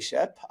covering Holy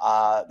Ship.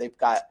 They've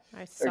got,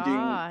 they've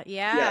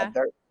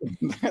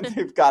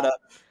got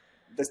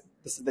this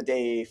is the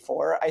day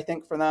 4, I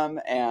think, for them.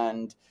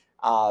 And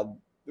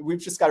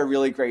we've just got a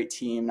really great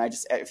team. And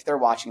if they're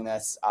watching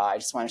this, I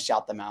just want to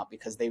shout them out,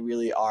 because they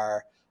really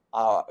are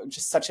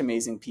just such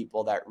amazing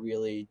people that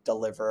really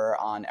deliver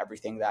on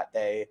everything that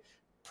they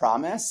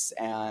promise.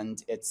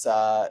 And it's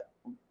a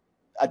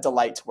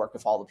delight to work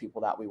with all the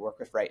people that we work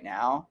with right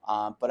now.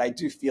 But I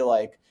do feel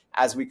like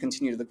as we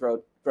continue to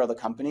grow the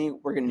company,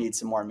 we're going to need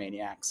some more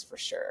maniacs for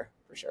sure.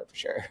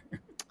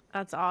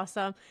 That's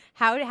awesome.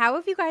 How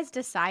have you guys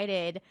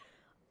decided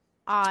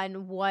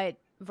on what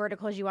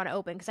verticals you want to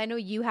open? Because I know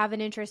you have an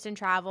interest in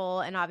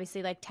travel, and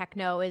obviously, like,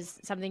 techno is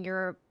something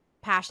you're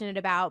passionate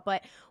about,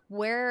 but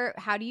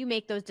how do you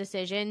make those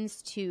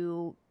decisions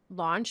to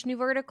launch new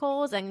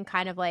verticals and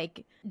kind of,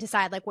 like,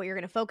 decide, like, what you're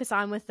going to focus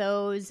on with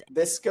those?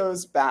 This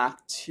goes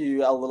back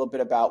to a little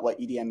bit about what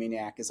EDM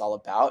Maniac is all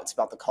about. It's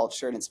about the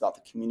culture and it's about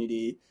the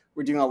community.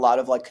 We're doing a lot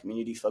of, like,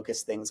 community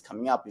focused things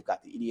coming up. We've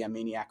got the EDM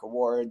Maniac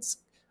Awards.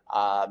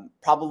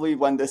 Probably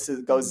when this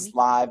goes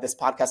live, this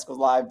podcast goes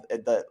live,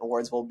 the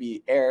awards will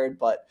be aired,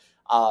 but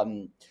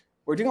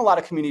we're doing a lot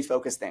of community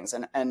focused things.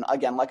 And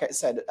again, like I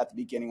said at the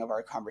beginning of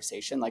our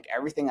conversation, like,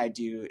 everything I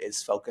do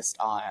is focused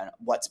on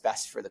what's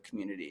best for the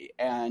community.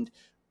 And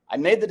I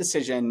made the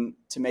decision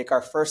to make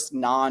our first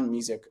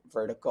non-music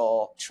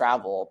vertical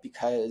travel,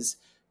 because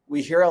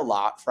we hear a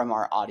lot from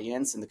our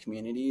audience and the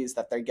communities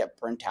that they get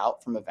burnt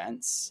out from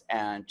events,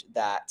 and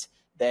that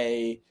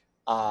they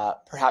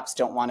perhaps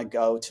don't want to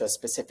go to a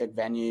specific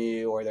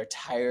venue, or they're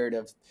tired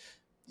of,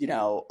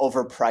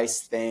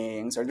 overpriced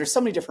things, or there's so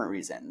many different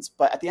reasons.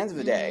 But at the end of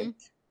the day,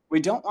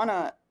 we don't want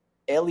to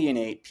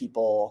alienate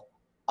people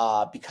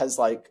because,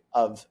 like,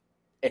 of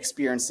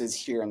experiences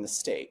here in the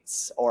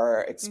States,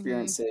 or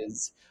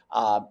experiences,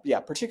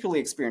 particularly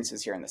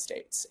experiences here in the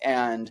States.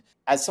 And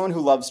as someone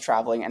who loves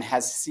traveling and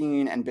has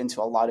seen and been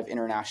to a lot of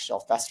international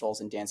festivals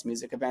and dance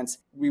music events,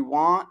 we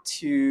want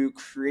to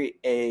create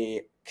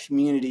a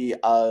community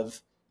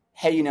of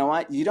hey, you know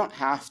what? You don't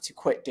have to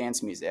quit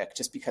dance music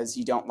just because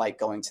you don't like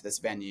going to this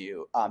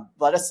venue.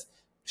 Let us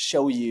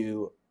show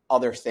you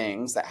other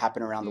things that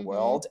happen around the Mm-hmm.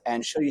 world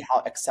and show you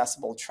how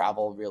accessible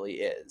travel really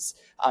is.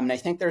 And I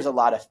think there's a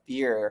lot of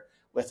fear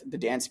with the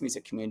dance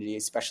music community,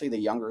 especially the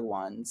younger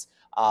ones,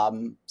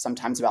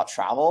 sometimes about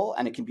travel,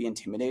 and it can be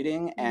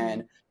intimidating. Mm-hmm.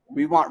 And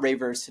we want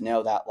ravers to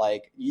know that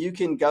like you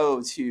can go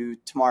to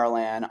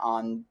Tomorrowland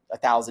on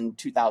 $1,000,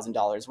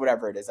 $2,000,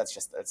 whatever it is. That's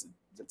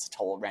a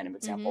total random Mm-hmm.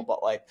 example,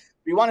 but like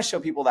we want to show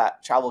people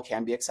that travel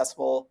can be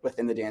accessible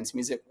within the dance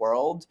music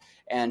world,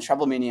 and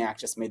Travel Maniac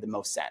just made the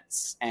most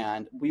sense.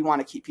 And we want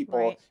to keep people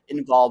Right.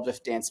 involved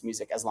with dance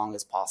music as long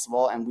as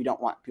possible, and we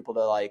don't want people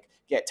to like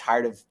get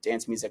tired of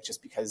dance music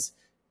just because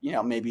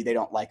maybe they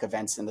don't like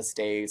events in the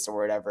States or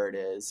whatever it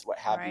is, what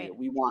have you. Right.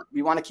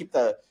 We want to keep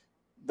the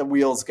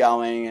wheels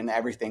going and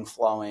everything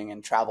flowing,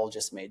 and travel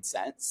just made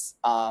sense.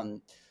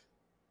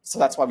 So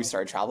that's why we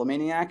started Travel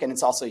Maniac, and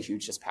it's also a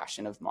huge just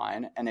passion of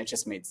mine. And it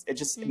makes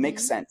Mm-hmm.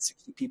 sense to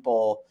keep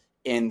people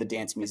in the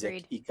dance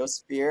music Agreed.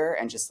 ecosphere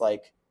and just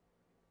like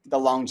the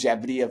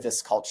longevity of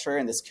this culture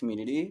and this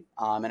community.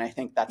 And I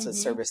think that's a Mm-hmm.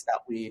 service that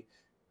we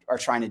are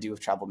trying to do with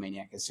Travel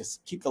Maniac, is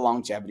just keep the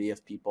longevity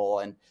of people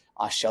and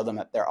show them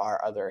that there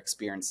are other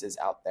experiences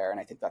out there. And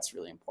I think that's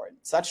really important.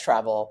 So that's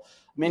Travel.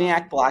 Love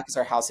Maniac it. Black is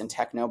our house and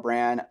techno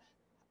brand.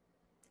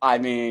 I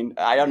mean,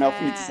 I don't know if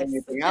we need to say Yes.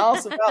 anything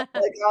else about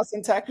like house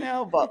and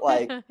techno, but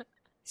like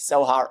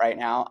so hot right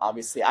now.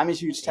 Obviously, I'm a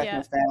huge techno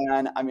Yeah.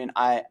 fan. I mean,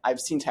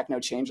 I've seen techno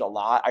change a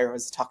lot. I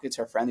was talking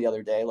to a friend the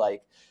other day.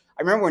 Like,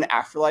 I remember when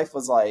Afterlife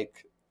was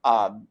like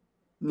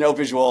no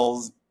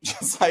visuals,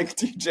 just like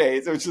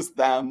DJs. It was just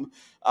them.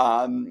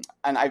 And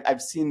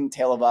I've seen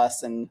Tale of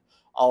Us and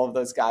all of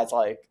those guys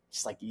like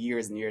just like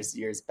years and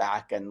years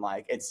back, and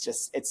like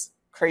it's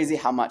crazy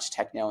how much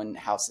techno and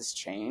house has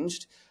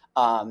changed.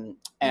 Mm-hmm.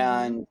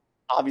 And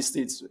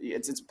obviously,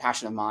 it's a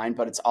passion of mine,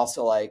 but it's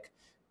also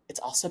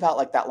about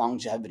like that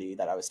longevity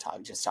that I was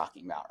just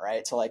talking about,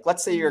 right? So like,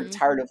 let's say you're Mm-hmm.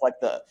 tired of like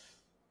the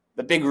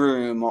big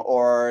room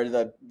or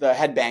the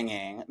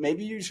headbanging.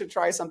 Maybe you should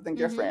try something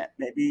Mm-hmm. different.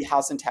 Maybe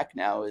house and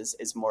techno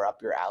is more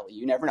up your alley.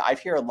 You never know. I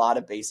hear a lot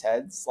of bass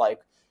heads. Like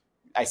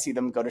I see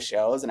them go to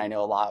shows, and I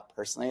know a lot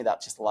personally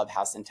that just love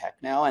house and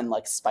techno and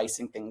like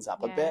spicing things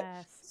up a bit.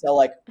 Yes. So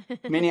like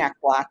Maniac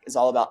Black is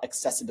all about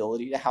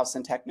accessibility to house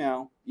and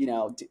techno.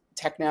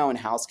 Techno and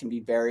house can be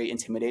very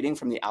intimidating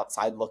from the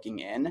outside looking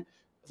in,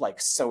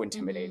 like so Mm-hmm.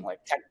 intimidating. Like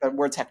the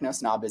word techno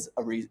snob is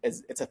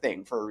it's a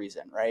thing for a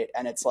reason, right?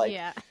 And it's like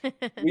Yeah.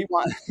 we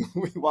want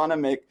we want to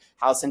make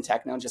house and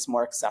techno just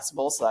more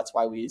accessible. So that's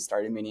why we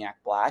started Maniac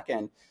Black,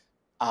 and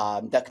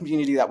that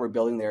community that we're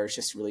building there is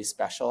just really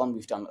special. And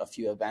we've done a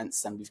few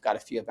events, and we've got a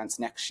few events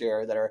next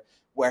year that are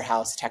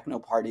warehouse techno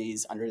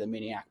parties under the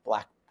Maniac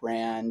Black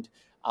brand.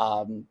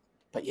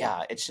 But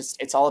yeah,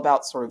 it's all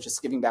about sort of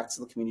just giving back to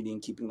the community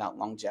and keeping that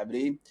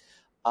longevity.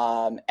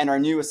 And our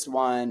newest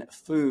one,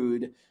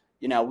 food.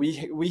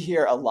 We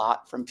hear a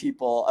lot from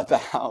people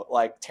about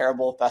like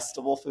terrible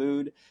festival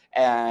food,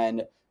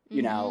 and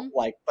Mm-hmm.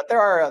 but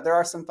there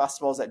are some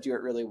festivals that do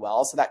it really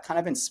well. So that kind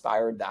of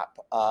inspired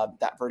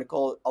that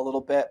vertical a little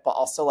bit. But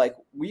also like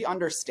we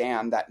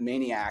understand that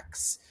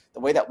maniacs, the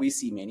way that we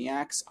see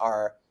maniacs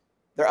are,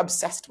 they're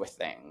obsessed with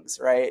things,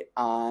 right?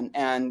 And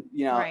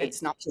Right.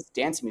 it's not just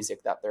dance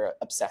music that they're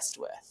obsessed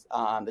with.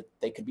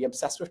 They could be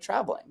obsessed with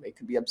traveling. They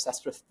could be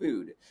obsessed with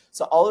food.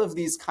 So all of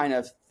these kind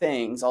of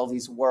things, all of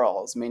these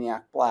worlds,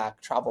 Maniac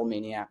Black, Travel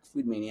Maniac,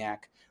 Food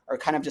Maniac, are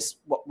kind of just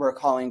what we're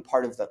calling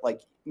part of the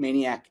like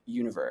Maniac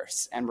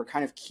universe. And we're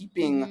kind of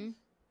keeping Mm-hmm.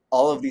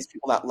 all of these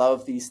people that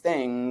love these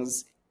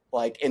things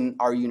like in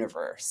our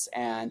universe.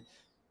 And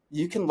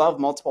you can love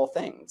multiple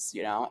things,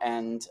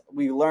 and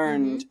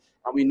Mm-hmm.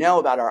 we know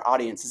about our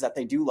audience is that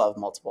they do love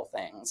multiple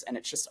things. And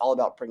it's just all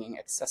about bringing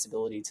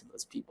accessibility to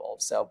those people.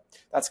 So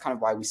that's kind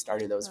of why we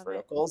started those Love it.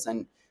 verticals.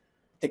 And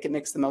I think it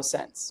makes the most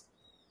sense.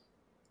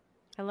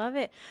 I love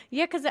it.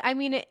 Yeah, because I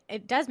mean,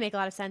 it does make a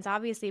lot of sense,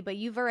 obviously, but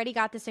you've already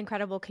got this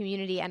incredible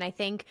community. And I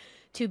think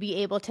to be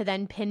able to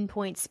then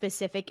pinpoint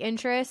specific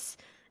interests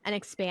and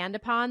expand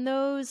upon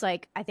those,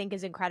 like, I think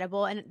is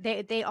incredible. And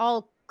they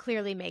all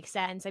clearly make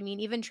sense. I mean,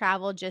 even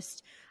travel,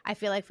 just, I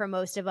feel like for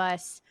most of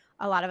us,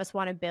 a lot of us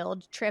want to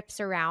build trips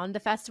around the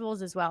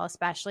festivals as well,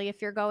 especially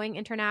if you're going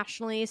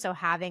internationally. So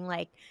having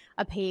like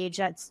a page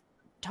that's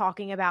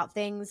talking about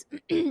things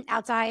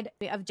outside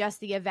of just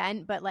the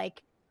event, but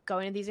like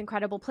going to these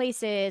incredible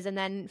places and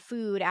then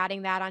food,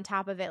 adding that on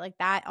top of it, like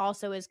that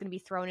also is going to be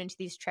thrown into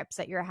these trips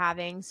that you're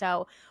having.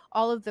 So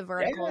all of the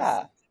verticals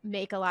Yeah.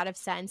 make a lot of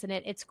sense, and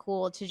it's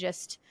cool to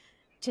just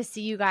to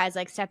see you guys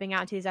like stepping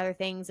out to these other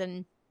things.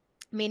 And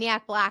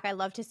Maniac Black, I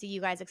love to see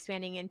you guys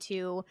expanding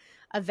into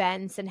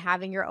events and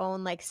having your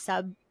own like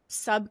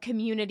sub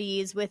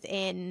communities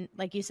within,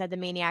 like you said, the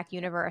Maniac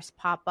universe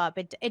pop up.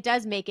 It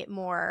does make it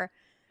more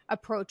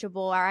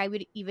approachable, or I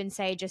would even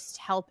say just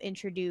help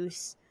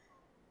introduce,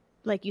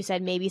 like you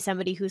said, maybe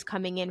somebody who's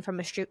coming in from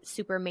a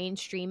super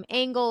mainstream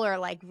angle or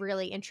like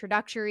really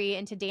introductory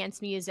into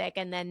dance music,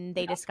 and then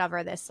they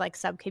discover this like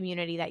sub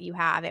community that you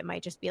have. It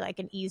might just be like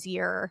an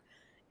easier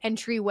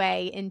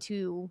entryway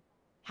into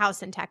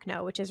house and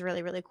techno, which is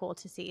really, really cool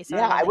to see. So I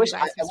Yeah, love that you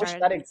guys have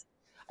started.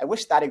 I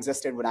wish that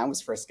existed when I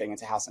was first getting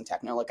into house and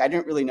techno. Like I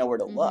didn't really know where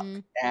to look.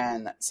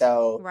 And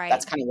so that's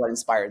Right. kind of what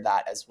inspired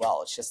that as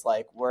well. It's just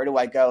like, where do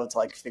I go to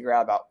like figure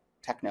out about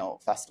techno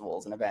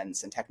festivals and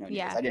events and techno news?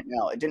 Yeah. I didn't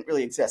know. It didn't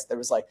really exist. There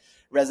was like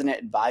Resident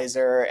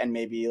Advisor and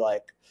maybe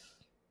like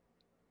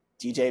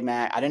DJ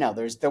Mag. I don't know.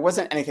 There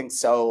wasn't anything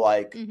so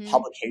like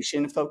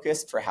publication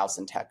focused for house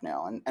and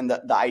techno. And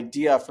the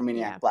idea for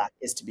Maniac Black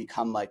is to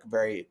become like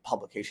very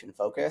publication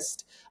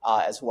focused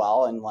as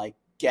well, and like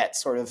get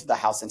sort of the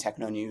house and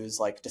techno news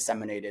like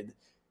disseminated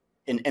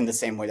in the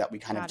same way that we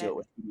kind of do it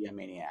with EDM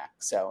Maniac.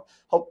 So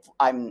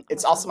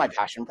it's also my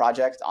passion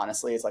project.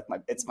 Honestly, it's like my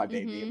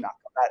baby. I'm not,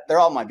 they're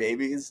all my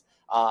babies.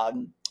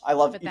 I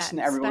love each and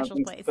every one of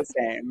them the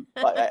same,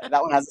 but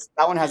that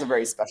one has a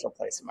very special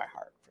place in my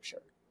heart for sure.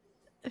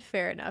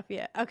 Fair enough.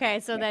 Yeah. Okay.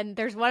 So then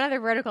there's one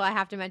other vertical I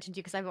have to mention to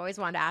you because I've always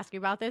wanted to ask you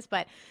about this,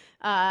 but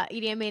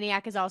EDM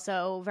Maniac is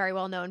also very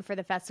well known for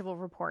the festival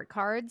report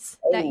cards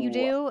that you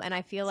do. And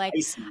I feel like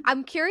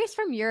I'm curious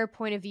from your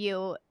point of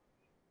view,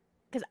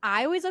 because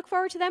I always look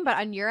forward to them, but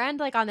on your end,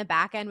 like on the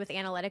back end with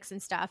analytics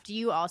and stuff, do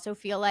you also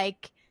feel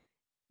like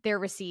they're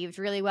received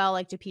really well?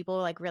 Like do people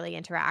like really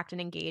interact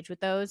and engage with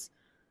those?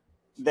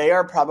 They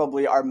are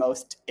probably our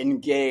most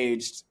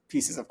engaged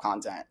pieces of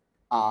content.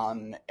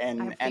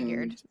 I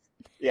figured.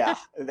 Yeah,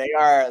 they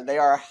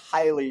are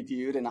highly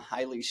viewed and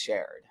highly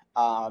shared.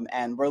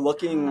 And we're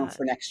looking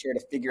for next year to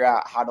figure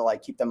out how to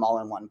like keep them all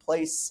in one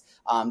place.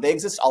 They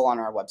exist all on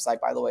our website,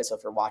 by the way. So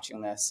if you're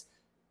watching this,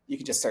 you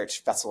can just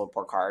search Festival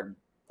Report Card,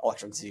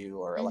 Electric Zoo,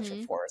 or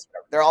Electric Forest.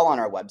 Whatever. They're all on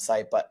our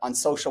website, but on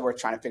social, we're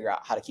trying to figure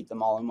out how to keep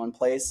them all in one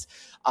place.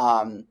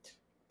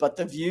 But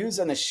the views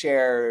and the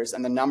shares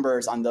and the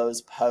numbers on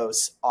those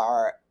posts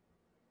are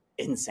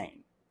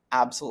insane,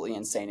 absolutely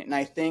insane. And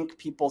I think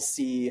people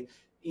see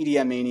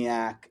EDM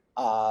Maniac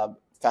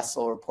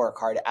Festival Report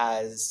Card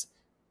as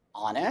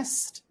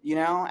honest,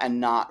 and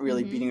not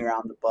really beating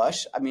around the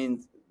bush. I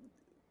mean,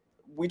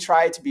 we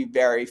try to be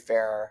very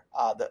fair.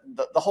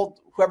 The whole,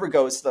 whoever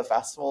goes to the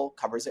festival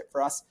covers it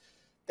for us.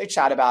 They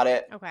chat about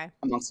it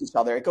amongst each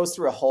other. It goes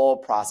through a whole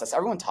process.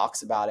 Everyone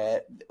talks about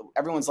it.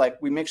 Everyone's like,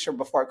 we make sure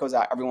before it goes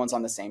out, everyone's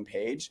on the same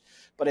page.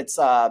 But it's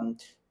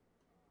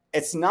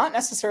not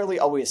necessarily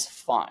always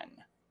fun.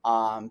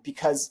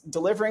 Because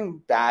delivering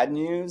bad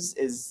news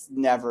is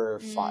never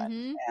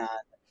fun. And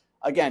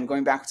again,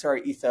 going back to our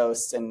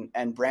ethos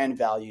and brand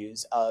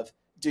values of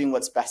doing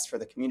what's best for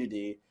the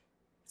community,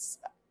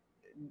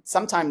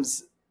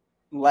 sometimes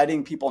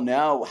letting people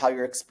know how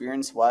your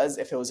experience was,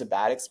 if it was a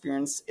bad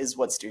experience, is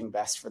what's doing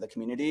best for the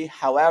community.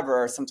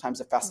 However,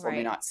 sometimes a festival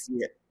may not see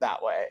it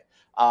that way.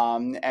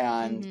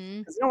 And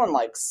because no one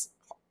likes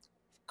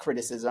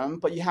criticism,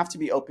 but you have to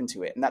be open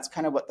to it. And that's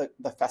kind of what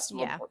the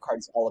festival report card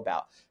is all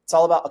about. It's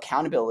all about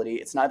accountability.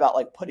 It's not about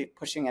like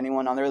pushing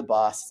anyone under the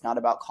bus. It's not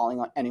about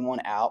calling anyone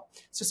out.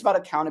 It's just about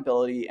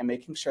accountability and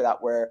making sure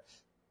that we're,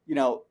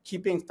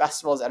 keeping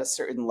festivals at a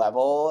certain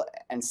level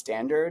and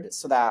standard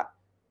so that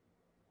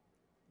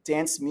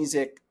dance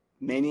music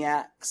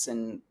maniacs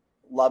and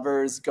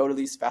lovers go to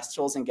these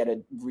festivals and get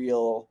a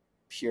real,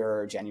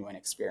 pure, genuine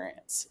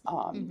experience.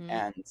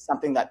 And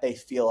something that they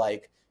feel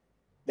like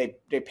they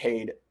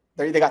paid,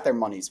 they got their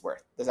money's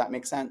worth. Does that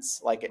make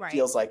sense? Like it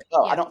feels like,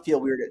 I don't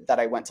feel weird that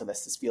I went to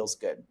this. This feels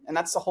good. And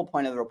that's the whole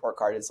point of the report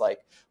card, is like,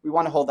 we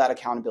want to hold that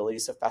accountability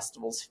so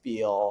festivals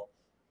feel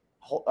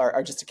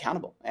are just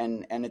accountable,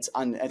 and it's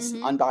an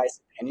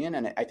unbiased opinion.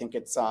 And I think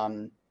it's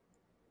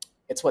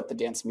what the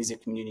dance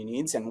music community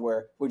needs. And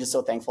we're just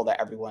so thankful that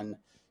everyone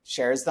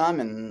shares them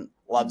and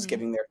loves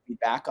giving their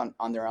feedback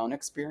on their own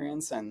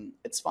experience. And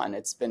it's fun.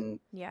 It's been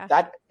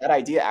that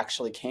idea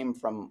actually came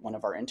from one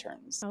of our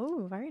interns.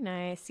 Oh, very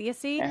nice. See,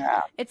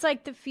 it's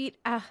like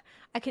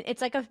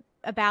it's like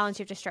a balance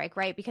you have to strike,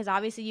 right? Because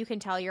obviously you can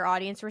tell your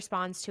audience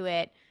responds to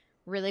it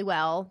really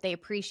well. They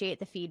appreciate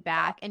the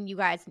feedback, and you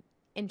guys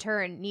in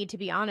turn need to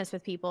be honest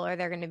with people, or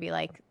they're going to be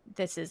like,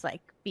 this is like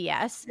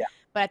BS.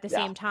 But at the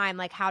same time,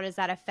 like, how does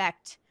that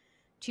affect,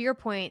 to your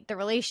point, the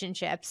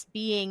relationships?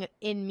 Being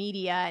in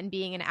media and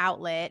being an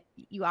outlet,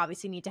 you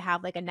obviously need to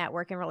have like a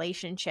network and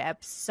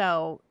relationships.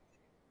 So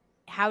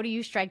how do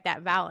you strike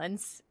that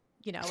balance,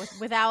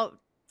 without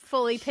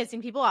fully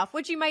pissing people off,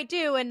 which you might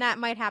do, and that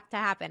might have to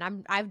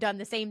happen. I've done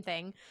the same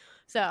thing.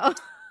 So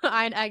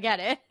I get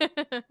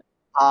it.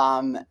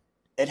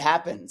 It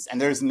happens,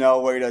 and there's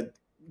no way to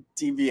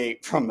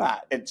deviate from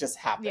that. It just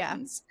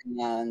happens.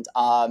 And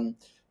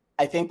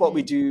I think what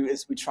we do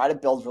is we try to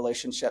build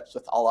relationships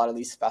with a lot of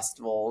these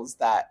festivals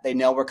that they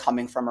know we're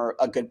coming from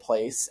a good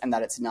place, and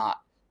that it's not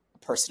a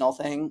personal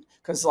thing.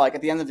 Because like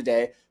at the end of the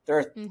day, there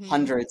are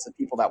hundreds of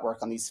people that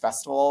work on these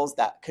festivals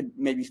that could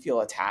maybe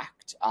feel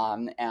attacked.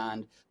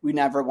 And we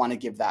never want to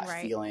give that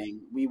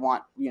feeling. We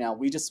want,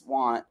 we just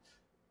want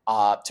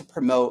to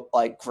promote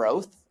like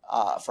growth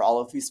for all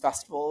of these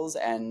festivals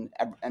and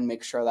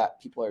make sure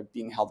that people are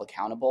being held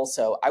accountable.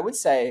 So I would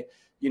say,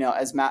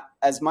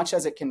 as much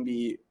as it can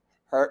be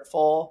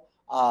hurtful,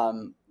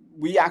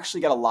 we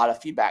actually get a lot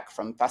of feedback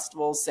from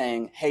festivals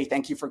saying, hey,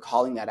 thank you for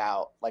calling that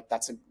out. Like,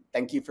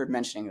 thank you for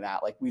mentioning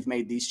that. Like, we've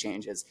made these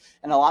changes.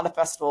 And a lot of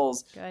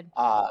festivals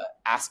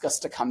ask us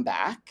to come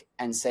back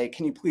and say,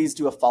 can you please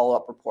do a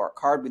follow-up report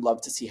card? We'd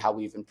love to see how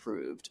we've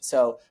improved.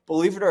 So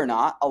believe it or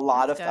not, a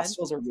lot of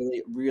festivals are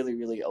really, really,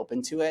 really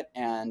open to it.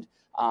 And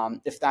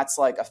if that's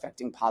like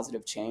affecting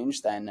positive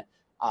change, then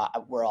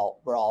we're all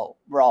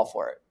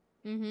for it.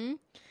 Mm-hmm.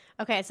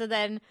 Okay, so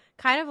then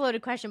kind of a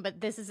loaded question,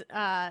 but this is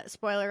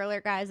spoiler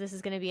alert, guys. This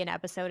is going to be an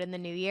episode in the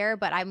new year,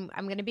 but I'm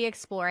going to be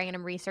exploring and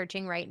I'm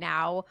researching right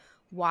now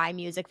why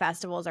music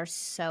festivals are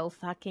so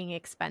fucking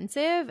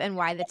expensive and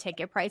why the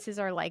ticket prices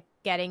are like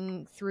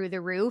getting through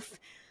the roof.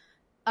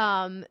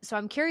 So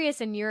I'm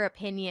curious, in your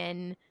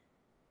opinion,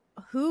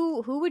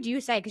 who would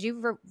you say, because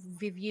you've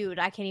reviewed,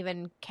 I can't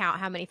even count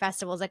how many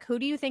festivals, like who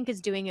do you think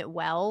is doing it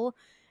well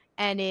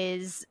and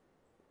is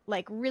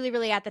like really,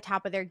 really at the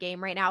top of their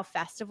game right now,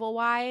 festival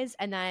wise?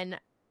 And then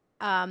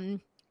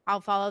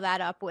I'll follow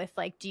that up with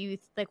like,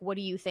 what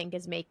do you think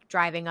is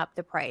driving up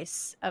the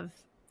price of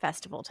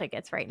festival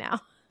tickets right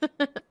now?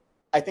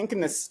 I think in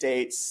the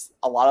States,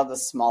 a lot of the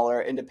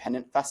smaller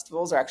independent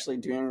festivals are actually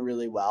doing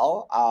really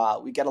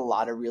well. We get a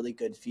lot of really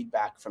good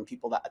feedback from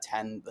people that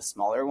attend the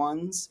smaller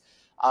ones.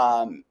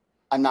 I'm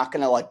not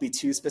going to like be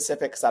too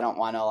specific because I don't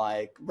want to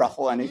like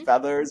ruffle any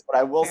feathers, but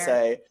I will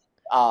say,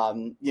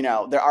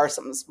 there are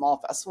some small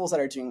festivals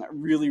that are doing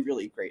really,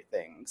 really great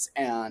things.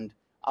 And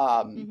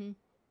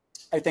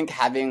I think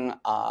having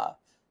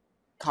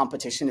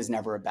competition is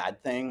never a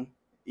bad thing,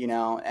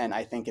 and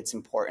I think it's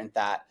important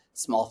that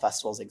small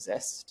festivals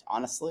exist,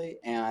 honestly.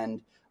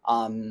 And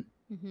I'll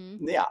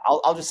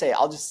just say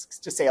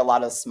a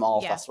lot of small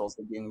festivals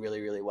are doing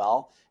really, really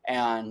well.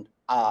 And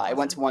I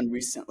went to one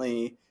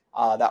recently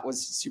that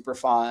was super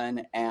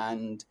fun.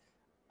 And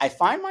I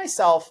find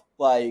myself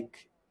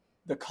like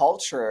the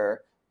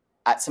culture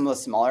at some of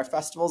the smaller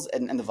festivals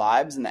and the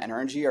vibes and the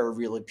energy are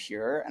really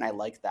pure. And I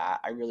like that.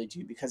 I really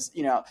do. Because, at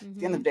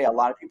the end of the day, a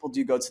lot of people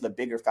do go to the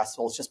bigger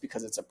festivals just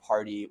because it's a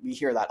party. We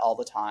hear that all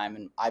the time.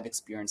 And I've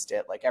experienced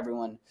it. Like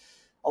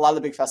a lot of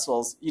the big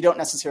festivals, you don't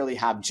necessarily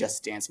have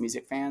just dance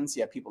music fans.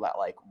 You have people that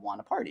like want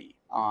to party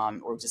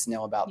or just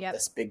know about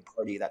this big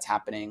party that's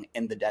happening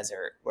in the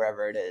desert,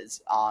 wherever it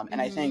is.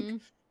 And I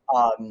think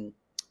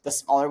the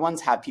smaller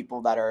ones have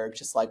people that are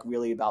just like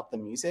really about the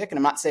music. And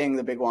I'm not saying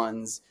the big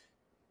ones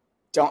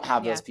don't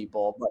have those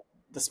people, but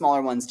the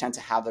smaller ones tend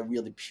to have a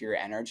really pure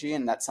energy.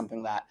 And that's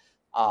something that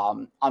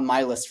on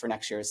my list for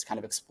next year is to kind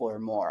of explore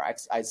more.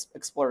 I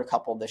explored a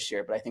couple this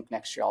year, but I think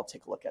next year I'll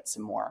take a look at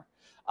some more.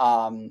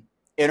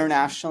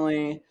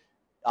 Internationally,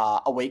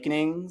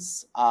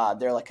 Awakenings,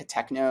 they're like a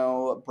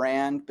techno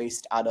brand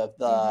based out of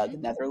the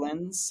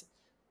Netherlands.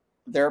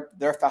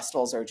 Their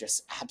festivals are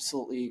just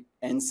absolutely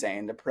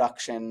insane. The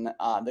production,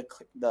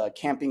 the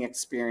camping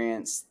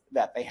experience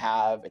that they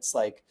have,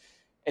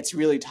 it's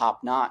really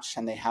top notch.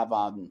 And they have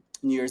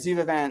New Year's Eve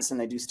events and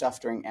they do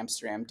stuff during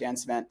Amsterdam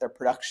Dance Event. Their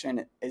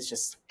production is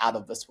just out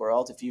of this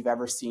world. If you've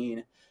ever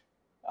seen,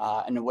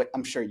 and what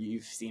I'm sure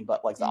you've seen,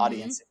 but like the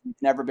audience, if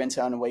you've never been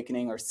to an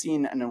Awakening or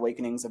seen an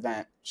Awakenings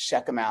event,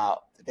 check them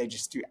out. They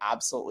just do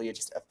absolutely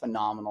just a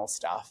phenomenal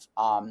stuff.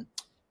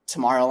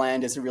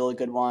 Tomorrowland is a really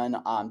good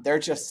one. They're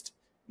just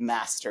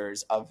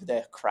masters of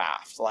the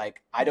craft.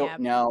 Like, I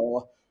don't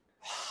know,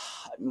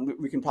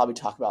 we can probably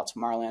talk about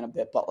Tomorrowland a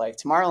bit, but like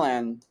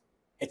Tomorrowland,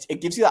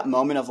 it gives you that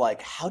moment of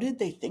like, how did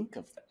they think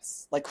of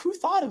this? Like, who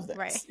thought of this?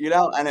 Right.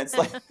 And it's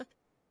like,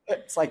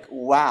 it's like,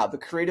 wow, the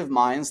creative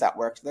minds that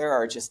worked there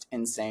are just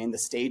insane. The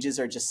stages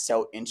are just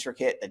so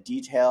intricate, the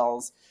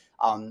details.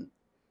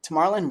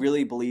 Tomorrowland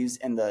really believes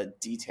in the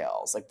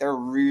details. Like, they're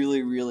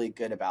really, really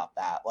good about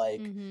that.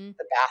 Like,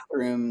 the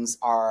bathrooms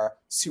are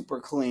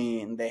super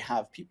clean. They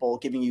have people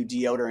giving you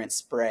deodorant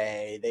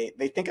spray.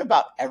 They think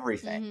about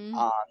everything,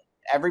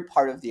 every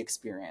part of the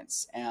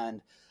experience.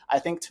 And I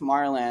think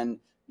Tomorrowland,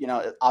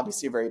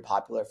 obviously a very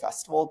popular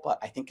festival, but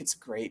I think it's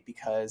great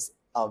because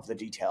of the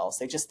details.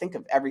 They just think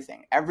of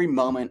everything. Every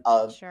moment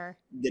of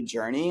the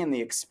journey and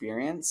the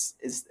experience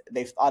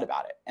they've thought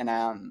about it.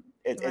 And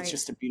it's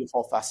just a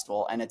beautiful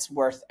festival and it's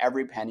worth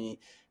every penny.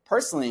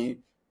 Personally,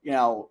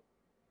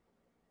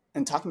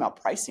 and talking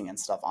about pricing and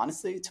stuff,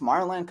 honestly,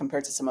 Tomorrowland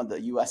compared to some of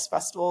the US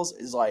festivals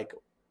is like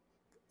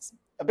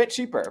a bit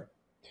cheaper.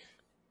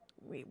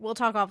 We'll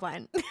talk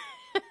offline.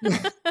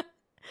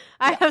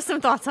 I have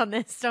some thoughts on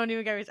this. Don't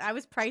even get me. I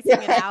was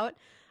pricing it out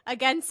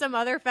against some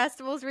other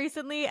festivals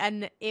recently,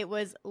 and it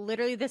was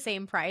literally the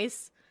same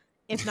price,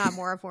 if not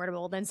more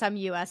affordable than some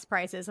US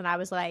prices. And I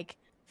was like,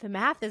 the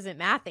math isn't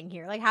mathing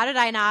here. Like, how did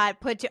I not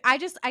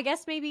I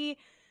guess maybe,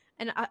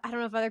 and I don't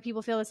know if other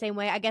people feel the same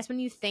way. I guess when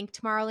you think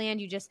Tomorrowland,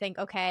 you just think,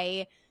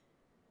 okay,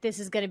 this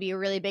is going to be a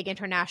really big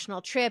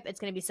international trip. It's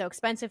going to be so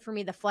expensive for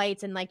me, the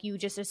flights. And like, you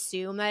just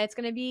assume that it's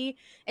going to be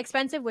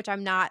expensive, which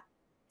I'm not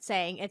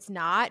saying it's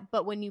not.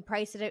 But when you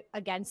price it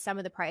against some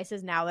of the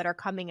prices now that are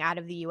coming out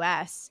of the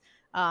US,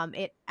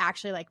 it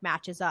actually like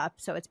matches up.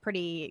 So it's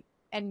pretty,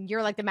 and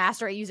you're like the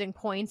master at using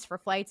points for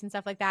flights and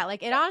stuff like that.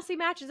 Like, it honestly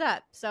matches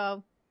up.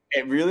 So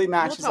It really We'll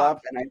matches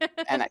talk.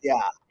 up,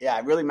 yeah,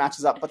 it really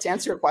matches up. But to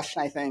answer your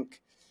question, I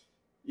think,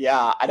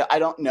 yeah, I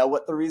don't know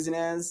what the reason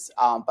is,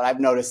 but I've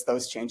noticed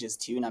those changes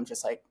too, and I'm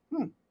just like,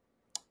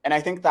 And I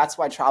think that's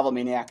why Travel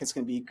Maniac is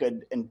going to be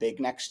good and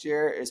big next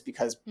year, is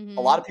because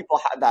a lot of people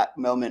had that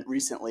moment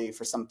recently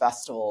for some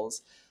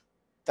festivals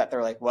that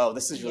they're like, whoa,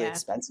 this is really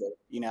expensive.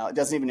 It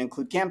doesn't even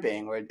include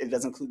camping, or it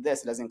doesn't include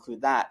this, it doesn't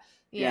include that.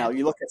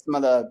 You look at some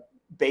of the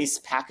base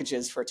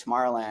packages for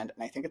Tomorrowland,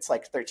 and I think it's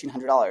like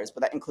 $1,300,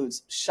 but that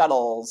includes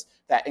shuttles,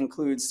 that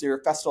includes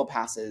your festival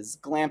passes,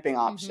 glamping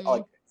options,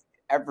 like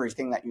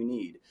everything that you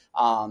need.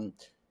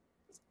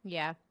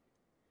 Yeah.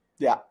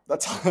 Yeah,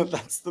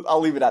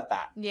 I'll leave it at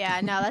that. Yeah,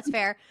 no, that's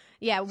fair.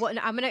 Yeah, I'm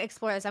gonna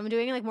explore this. I'm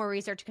doing like more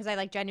research because I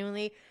like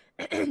genuinely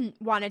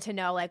wanted to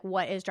know like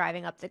what is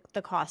driving up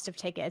the cost of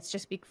tickets,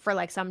 just for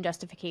like some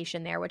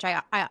justification there, which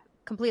I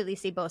completely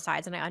see both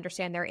sides and I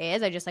understand there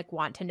is. I just like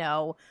want to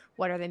know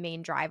what are the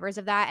main drivers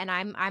of that. And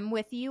I'm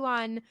with you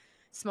on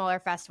smaller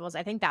festivals.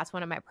 I think that's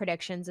one of my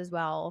predictions as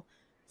well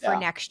for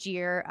next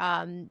year.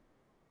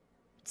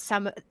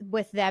 Some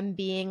with them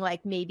being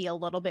like maybe a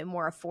little bit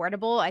more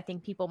affordable, I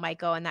think people might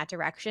go in that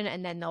direction,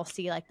 and then they'll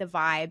see like the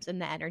vibes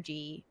and the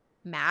energy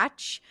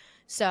match.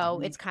 So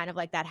it's kind of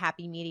like that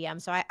happy medium.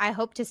 So I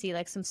hope to see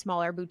like some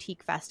smaller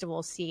boutique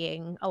festivals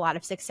seeing a lot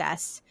of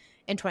success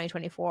in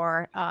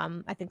 2024.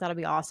 I think that'll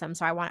be awesome.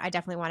 So I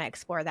definitely want to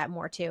explore that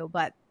more too.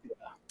 But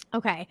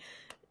okay.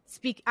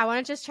 I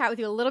want to just chat with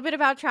you a little bit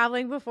about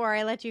traveling before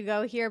I let you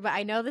go here, but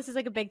I know this is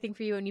like a big thing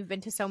for you and you've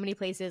been to so many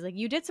places. Like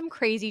you did some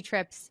crazy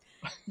trips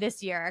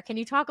this year. Can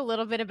you talk a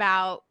little bit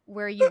about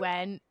where you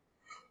went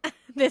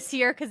this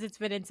year? Because it's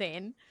been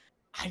insane.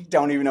 I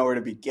don't even know where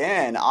to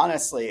begin.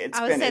 Honestly,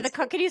 can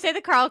you say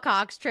the Carl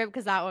Cox trip?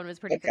 Because that one was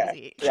pretty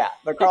crazy. Yeah,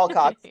 the Carl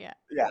Cox. yeah.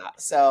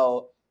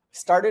 So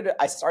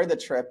I started the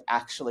trip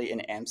actually in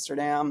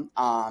Amsterdam.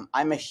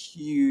 I'm a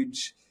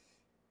huge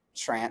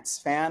trance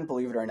fan,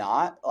 believe it or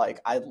not. Like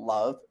I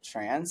love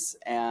trance,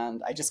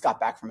 and I just got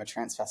back from a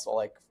trance festival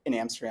like in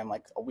Amsterdam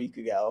like a week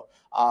ago.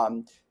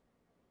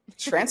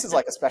 Trance is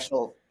like a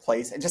special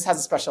place. It just has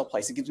a special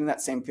place. It gives me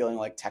that same feeling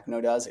like techno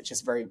does. It's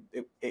just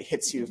it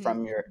hits you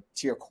from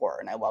to your core,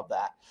 and I love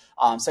that.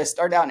 So I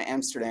started out in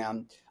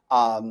Amsterdam,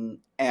 and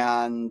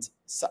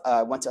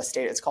went to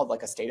it's called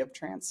like a State of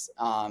Trance.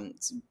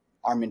 It's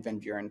Armin van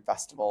Buuren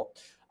festival.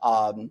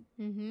 But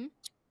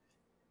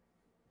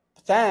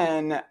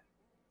then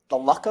the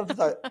luck of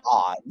the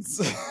odds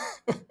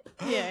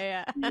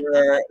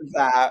were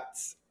that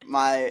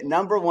my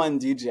number one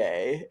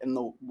DJ in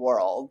the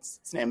world,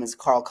 his name is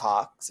Carl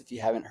Cox. If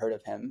you haven't heard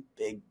of him,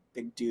 big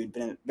dude,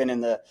 been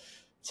in the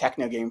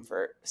techno game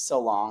for so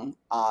long.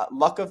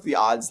 Luck of the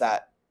odds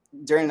that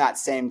during that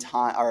same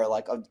time, or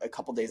like a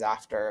couple days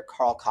after,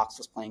 Carl Cox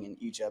was playing in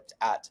Egypt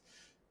at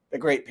the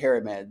Great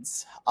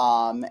Pyramids.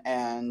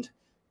 And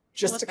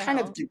just to kind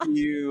of give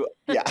you,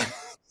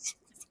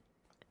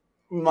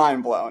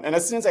 mind blown. And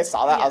as soon as I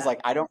saw that, I was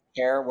like, I don't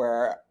care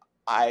where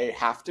I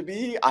have to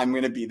be, I'm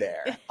going to be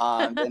there.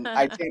 And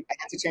I had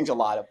to change a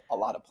lot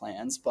of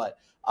plans, but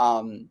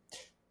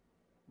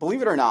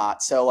believe it or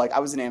not, so like I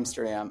was in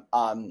Amsterdam.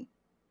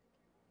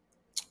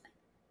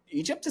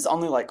 Egypt is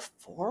only like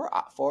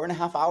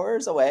 4.5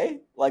 hours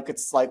away. Like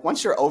it's like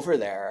once you're over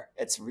there,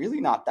 it's really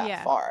not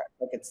that far.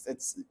 Like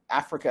it's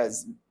Africa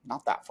is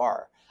not that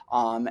far.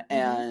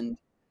 And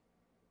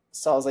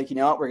so I was like, you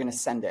know what, we're going to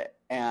send it.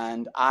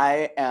 And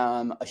I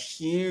am a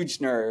huge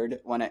nerd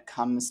when it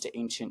comes to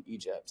ancient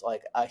Egypt.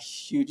 Like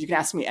you can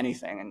ask me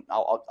anything and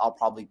I'll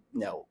probably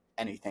know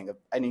anything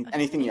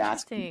you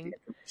ask me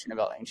information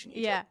about ancient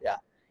Egypt. Yeah.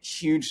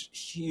 Huge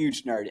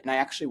nerd. And I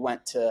actually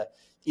went to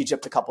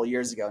Egypt a couple of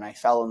years ago and I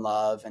fell in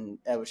love, and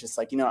it was just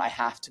like, you know, I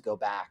have to go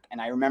back.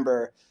 And I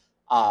remember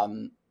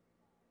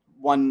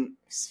one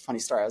funny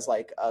story. I was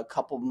like a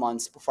couple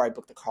months before I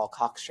booked the Carl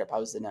Cox trip, I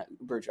was in an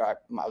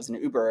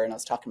Uber and I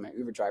was talking to my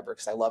Uber driver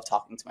because I love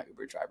talking to my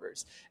Uber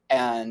drivers.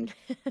 And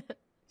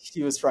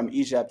he was from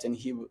Egypt, and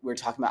we were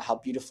talking about how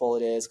beautiful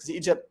it is. Because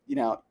Egypt, you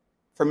know,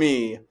 for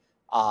me,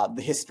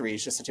 the history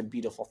is just such a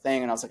beautiful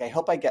thing. And I was like, I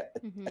hope I get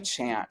a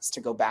chance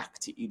to go back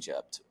to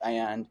Egypt.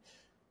 And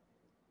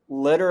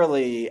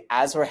literally,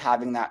 as we're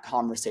having that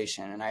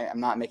conversation, and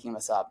I'm not making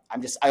this up,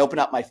 I open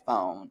up my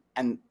phone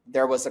and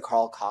there was the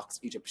Carl Cox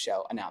Egypt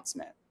show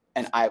announcement.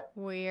 And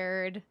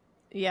weird.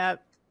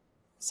 Yep.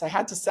 So I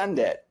had to send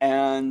it,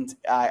 and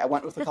I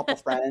went with a couple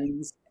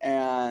friends,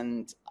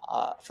 and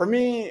for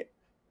me,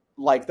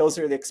 like those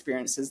are the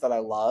experiences that I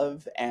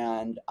love,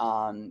 and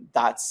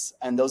those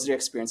are the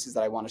experiences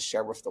that I want to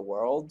share with the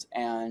world.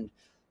 And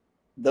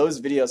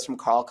those videos from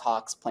Carl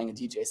Cox playing a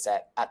DJ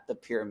set at the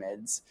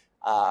pyramids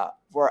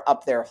were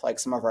up there with like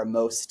some of our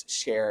most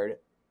shared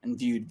and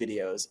viewed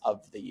videos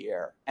of the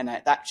year. And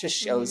that just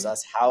shows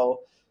us how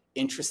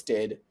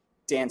interested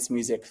dance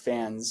music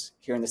fans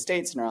here in the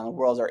States and around the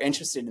world are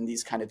interested in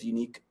these kind of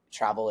unique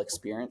travel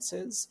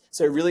experiences.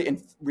 So it really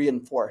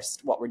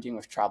reinforced what we're doing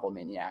with Travel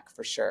Maniac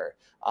for sure.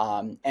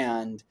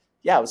 And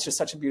yeah, it was just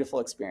such a beautiful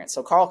experience.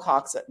 So Carl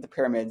Cox at the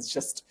pyramids,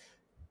 just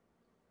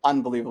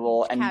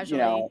unbelievable. And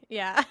casually,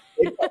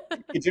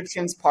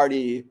 Egyptians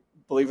party,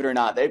 believe it or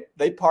not.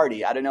 They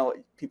party. I don't know what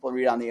people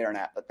read on the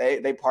internet, but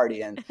they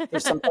party. And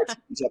there's some parts of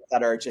Egypt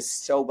that are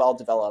just so well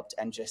developed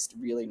and just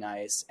really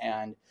nice.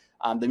 And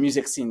the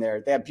music scene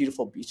there, they have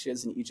beautiful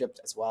beaches in Egypt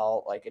as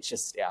well. Like it's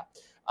just, yeah.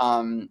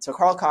 So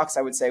Carl Cox,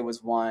 I would say,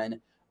 was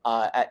one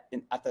at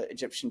the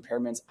Egyptian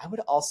pyramids. I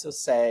would also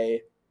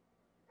say,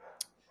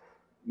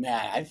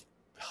 man, I've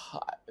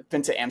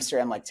been to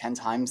Amsterdam like 10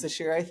 times this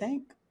year, I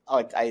think.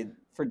 Like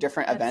for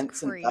different That's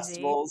events and crazy.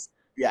 festivals.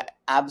 Yeah,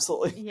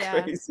 absolutely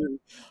Yeah. crazy.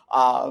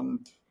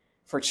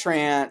 For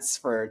trance,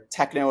 for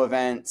techno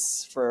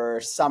events, for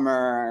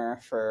summer,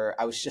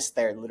 I was just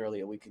there literally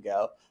a week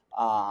ago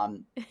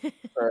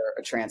for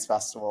a trance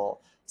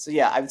festival. So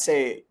yeah, I would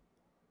say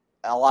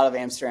a lot of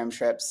Amsterdam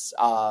trips,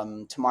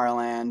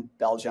 Tomorrowland,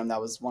 Belgium.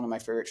 That was one of my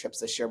favorite trips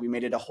this year. We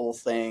made it a whole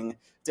thing.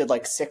 Did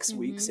like 6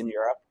 weeks in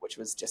Europe, which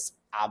was just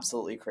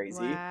absolutely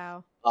crazy.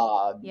 Wow.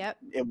 Yep.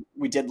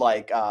 We did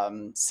like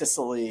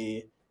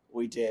Sicily.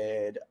 We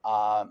did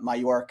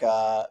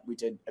Mallorca. We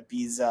did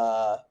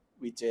Ibiza.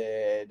 We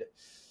did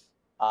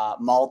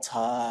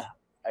Malta.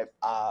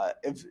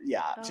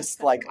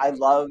 Just like I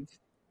love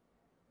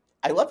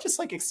just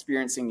like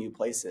experiencing new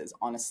places.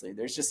 Honestly,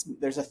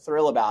 there's a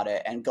thrill about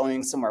it, and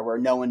going somewhere where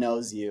no one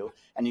knows you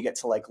and you get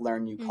to like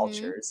learn new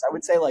cultures. I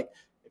would say like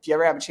if you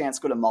ever have a chance,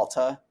 go to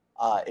Malta.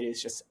 It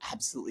is just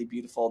absolutely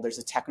beautiful. There's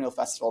a techno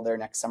festival there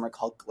next summer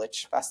called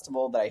Glitch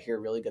Festival that I hear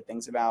really good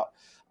things about,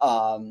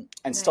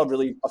 and still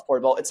really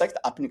affordable. It's like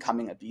the up and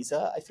coming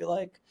Ibiza, I feel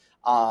like.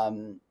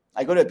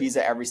 I go to Ibiza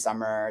every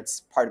summer.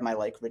 It's part of my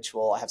like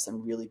ritual. I have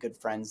some really good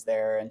friends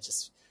there, and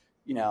just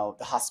the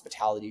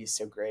hospitality is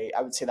so great.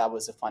 I would say that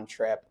was a fun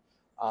trip.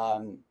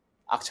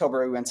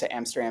 October, we went to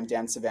Amsterdam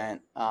Dance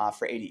Event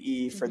for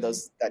ADE. For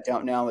those that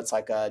don't know, it's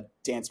like a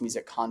dance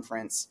music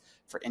conference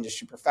for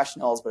industry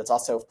professionals, but it's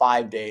also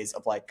 5 days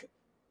of like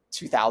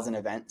 2,000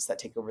 events that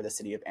take over the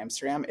city of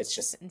Amsterdam. It's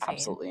just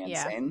absolutely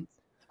insane.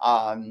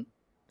 And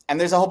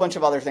there's a whole bunch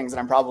of other things that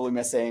I'm probably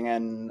missing,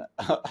 and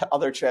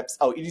other trips.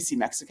 Oh, EDC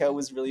Mexico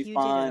was really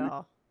fun. Did it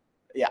all.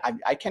 Yeah,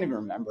 I can't even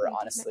remember,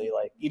 honestly.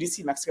 Like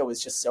EDC Mexico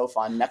was just so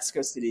fun.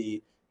 Mexico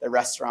City, the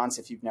restaurants,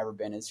 if you've never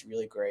been, is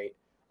really great.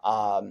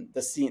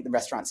 The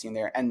restaurant scene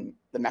there, and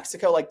the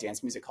Mexico like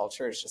dance music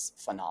culture is just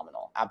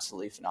phenomenal,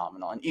 absolutely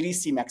phenomenal. And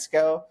EDC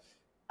Mexico,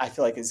 I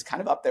feel like is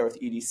kind of up there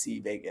with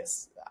EDC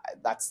Vegas.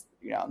 That's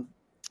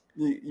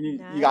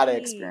you got to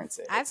experience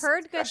it. I've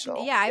heard good.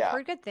 Yeah, I've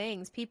heard good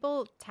things.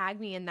 People tag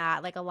me in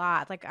that like a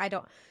lot. Like I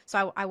don't.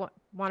 So I want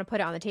to put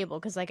it on the table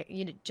because like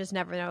you just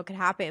never know what could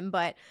happen.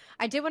 But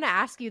I did want to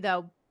ask you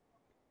though.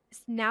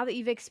 Now that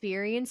you've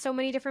experienced so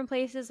many different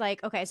places,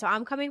 like, okay, so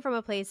I'm coming from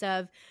a place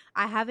of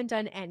I haven't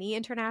done any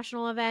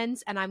international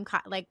events, and I'm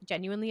like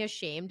genuinely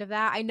ashamed of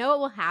that. I know it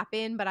will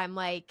happen, but I'm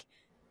like,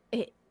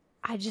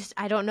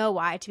 I don't know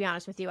why, to be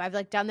honest with you. I've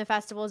like done the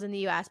festivals in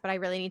the US, but I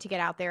really need to get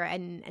out there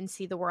and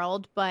see the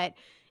world. But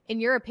in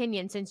your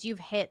opinion, since you've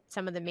hit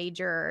some of the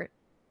major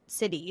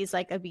cities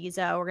like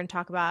Ibiza, we're going to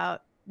talk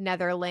about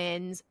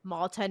Netherlands,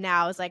 Malta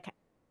now is like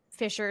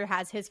Fisher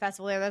has his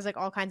festival there. There's like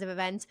all kinds of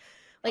events.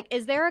 Like,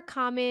 is there a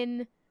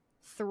common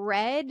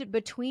thread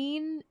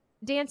between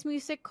dance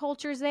music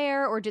cultures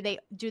there, or do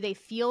they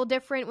feel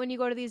different when you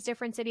go to these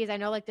different cities? I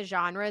know like the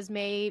genres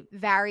may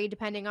vary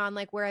depending on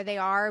like where they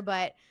are,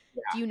 but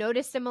do you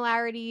notice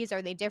similarities?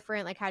 Are they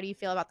different? Like, how do you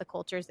feel about the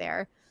cultures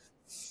there?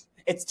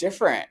 It's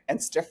different.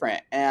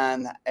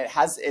 And it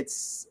has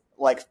its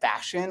like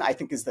fashion, I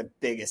think, is the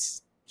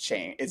biggest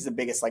change. It's the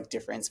biggest like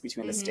difference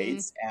between the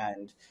States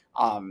and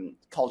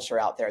culture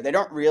out there. They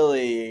don't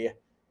really,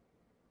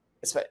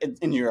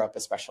 in Europe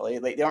especially,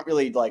 they don't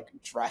really like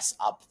dress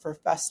up for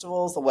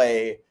festivals the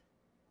way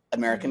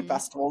American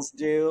festivals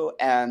do.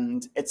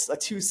 And it's a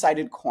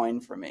two-sided coin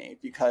for me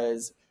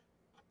because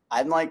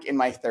I'm like in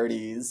my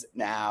 30s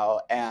now,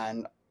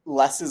 and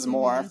less is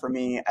more for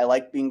me. I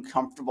like being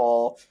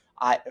comfortable.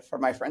 For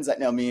my friends that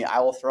know me, I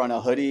will throw in a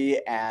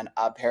hoodie and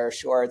a pair of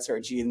shorts or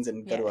jeans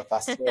and go to a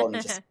festival,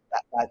 and just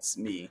that's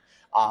me.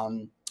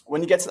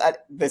 When you get to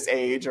this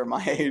age or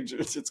my age,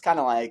 it's kind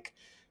of like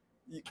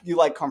you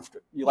like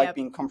comfort, like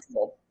being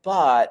comfortable.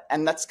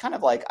 And that's kind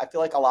of like I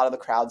feel like a lot of the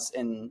crowds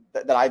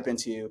that I've been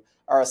to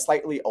are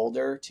slightly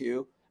older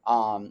too.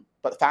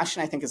 But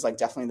fashion, I think, is like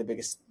definitely the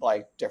biggest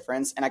like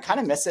difference, and I kind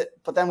of miss it.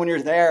 But then when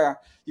you're there,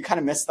 you kind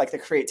of miss like the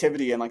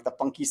creativity and like the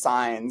funky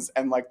signs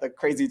and like the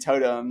crazy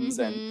totems,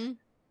 and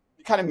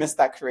you kind of miss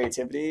that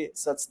creativity.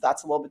 So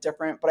that's a little bit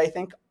different. But I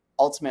think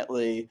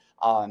ultimately,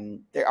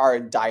 there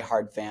are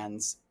diehard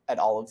fans at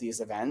all of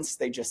these events.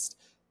 They just,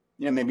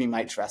 maybe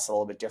might dress a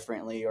little bit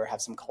differently or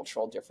have some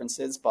cultural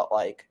differences. But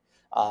like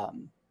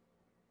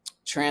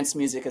trance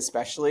music,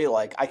 especially,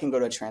 like I can go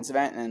to a trance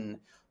event and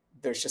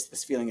there's just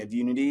this feeling of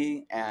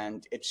unity,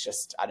 and it's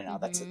just, I don't know,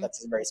 that's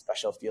a very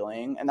special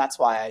feeling. And that's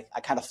why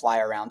I kind of fly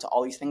around to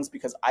all these things,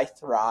 because I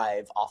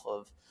thrive off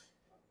of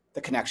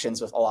the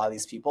connections with a lot of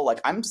these people.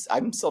 Like I'm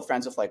still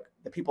friends with like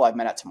the people I've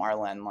met at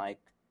Tomorrowland like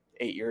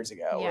 8 years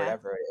ago or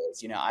whatever it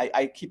is.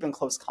 I keep in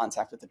close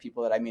contact with the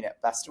people that I meet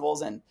at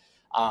festivals, and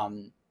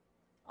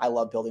I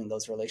love building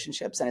those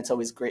relationships, and it's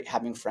always great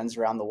having friends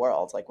around the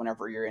world. Like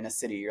whenever you're in a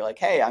city, you're like,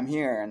 hey, I'm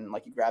here, and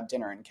like you grab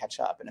dinner and catch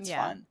up, and it's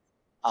fun.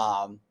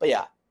 But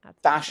yeah,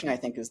 fashion I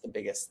think is the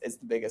biggest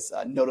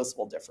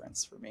noticeable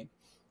difference for me.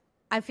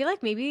 I feel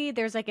like maybe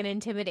there's like an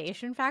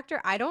intimidation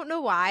factor. I don't know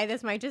why.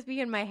 This might just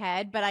be in my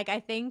head, but like I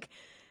think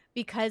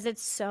because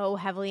it's so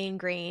heavily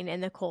ingrained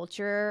in the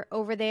culture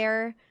over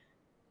there,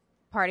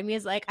 part of me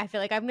is like, I feel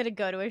like I'm going to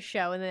go to a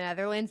show in the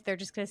Netherlands. They're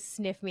just going to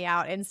sniff me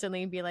out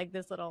instantly and be like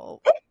this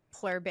little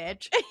plur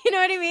bitch. You know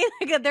what I mean?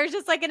 Like there's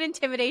just like an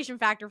intimidation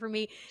factor for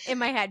me in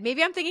my head.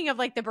 Maybe I'm thinking of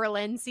like the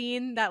Berlin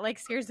scene that like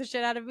scares the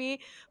shit out of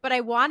me, but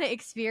I want to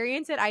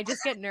experience it. I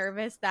just get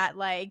nervous that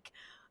like,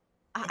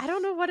 I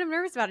don't know what I'm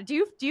nervous about. Do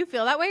you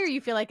feel that way, or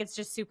you feel like it's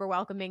just super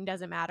welcoming,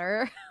 doesn't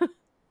matter?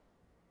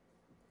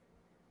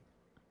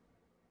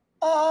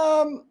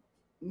 No.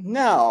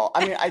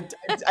 I mean, I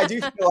do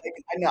feel like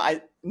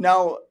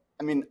no,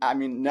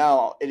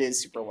 it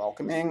is super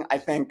welcoming. I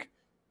think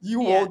you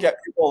will get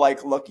people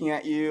like looking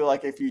at you,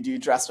 like if you do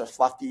dress with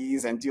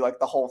fluffies and do like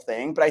the whole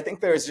thing. But I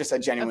think there is just a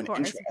genuine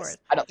interest.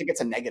 I don't think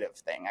it's a negative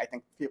thing. I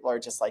think people are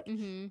just like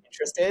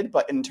interested.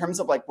 But in terms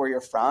of like where you're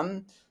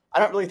from, I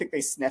don't really think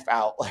they sniff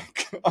out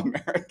like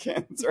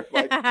Americans or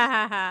like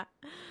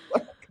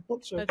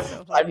culture.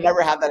 So I've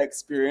never had that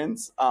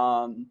experience.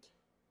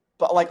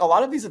 But like a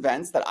lot of these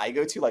events that I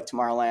go to, like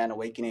Tomorrowland,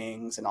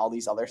 Awakenings, and all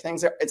these other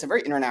things, it's a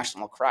very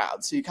international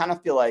crowd. So you kind of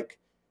feel like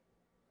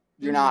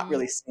you're not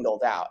really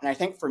singled out. And I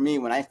think for me,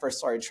 when I first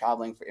started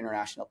traveling for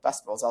international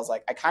festivals, I was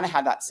like, I kind of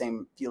had that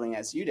same feeling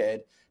as you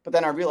did. But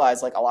then I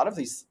realized like a lot of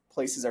these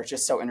places are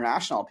just so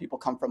international. People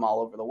come from all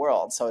over the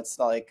world. So it's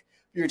like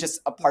you're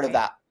just a part of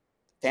that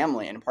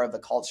family and part of the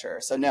culture.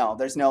 So no,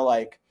 there's no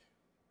like,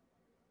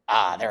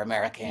 they're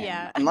American.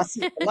 Yeah. Unless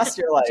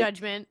you're like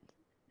judgment.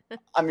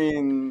 I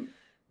mean,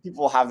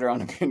 people have their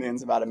own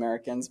opinions about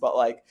Americans, but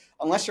like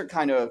unless you're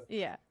kind of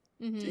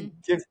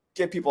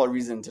give people a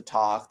reason to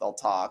talk, they'll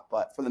talk.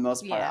 But for the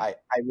most part, I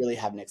really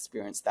haven't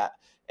experienced that.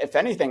 If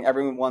anything,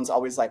 everyone's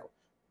always like,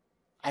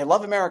 I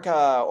love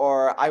America,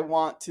 or I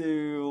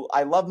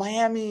love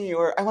Miami,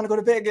 or I want to go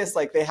to Vegas.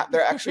 Like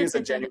there actually is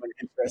a genuine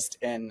interest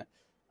in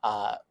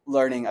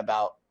learning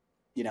about,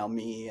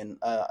 me and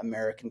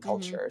American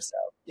culture. So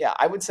yeah,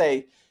 I would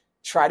say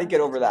try to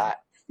get over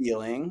that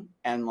feeling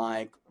and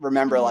like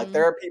remember like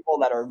there are people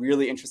that are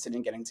really interested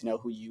in getting to know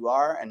who you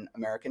are and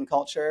American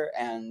culture,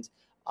 and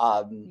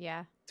I've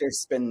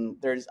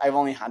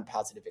only had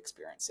positive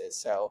experiences,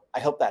 so I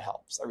hope that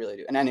helps. I really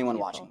do. And anyone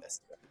watching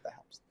this, I hope that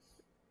helps.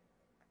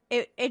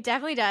 It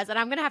definitely does. And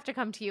I'm going to have to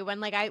come to you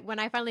when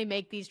I finally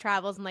make these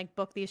travels and like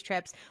book these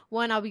trips.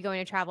 One, I'll be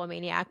going to Travel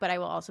Maniac, but I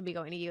will also be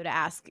going to you to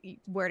ask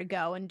where to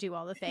go and do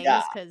all the things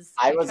because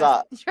I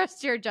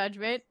trust your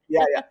judgment.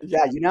 Yeah.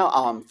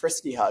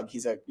 Frisky Hug,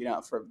 he's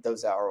for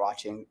those that are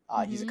watching,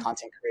 he's a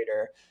content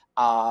creator.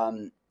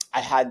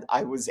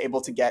 I was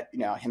able to get,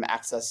 him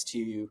access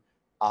to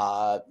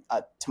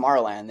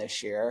Tomorrowland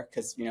this year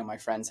because, my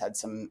friends had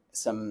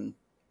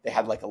they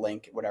had like a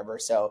link, whatever.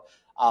 So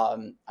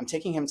I'm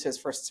taking him to his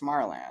first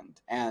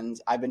Tomorrowland, and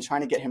I've been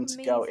trying to get him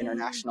to go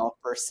international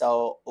for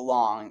so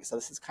long. So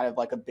this is kind of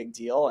like a big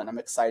deal, and I'm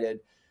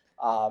excited.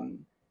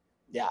 I'm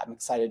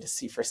excited to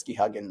see Frisky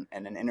Hug in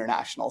an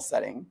international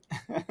setting.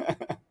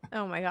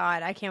 Oh my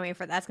God, I can't wait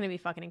for that. That's going to be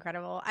fucking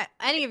incredible.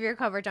 Any of your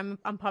coverage, I'm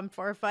pumped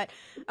for. But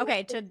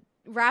okay, to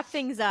wrap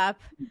things up.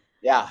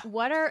 Yeah.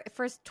 What are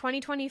for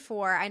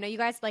 2024? I know you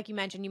guys, like you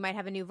mentioned, you might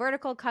have a new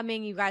vertical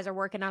coming. You guys are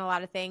working on a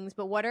lot of things,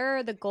 but what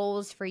are the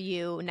goals for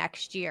you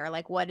next year?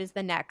 Like, what is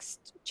the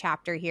next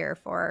chapter here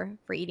for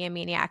EDM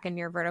Maniac and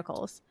your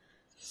verticals?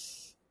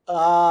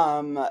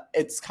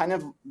 It's kind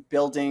of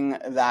building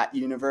that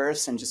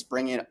universe and just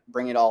bring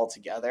it all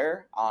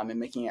together, and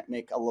making it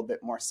make a little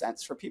bit more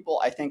sense for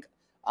people. I think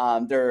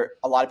a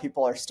lot of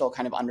people are still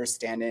kind of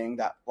understanding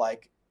that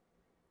like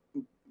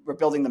we're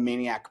building the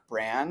Maniac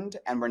brand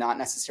and we're not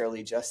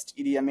necessarily just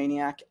EDM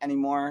Maniac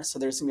anymore. So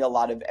there's gonna be a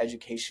lot of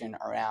education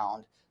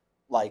around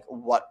like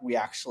what we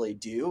actually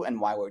do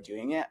and why we're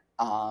doing it.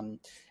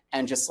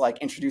 And just like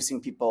introducing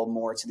people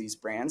more to these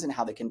brands and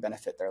how they can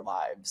benefit their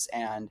lives.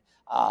 And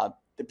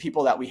the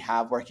people that we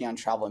have working on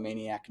Travel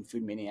Maniac and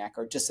Food Maniac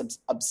are just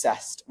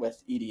obsessed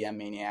with EDM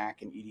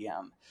Maniac and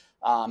EDM.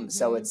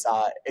 So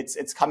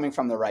it's coming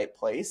from the right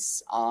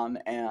place. So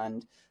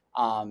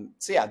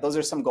yeah, those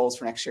are some goals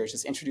for next year. Is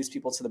just introduce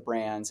people to the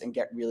brands and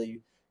get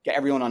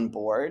everyone on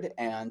board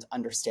and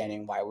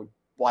understanding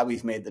why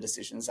we've made the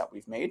decisions that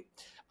we've made.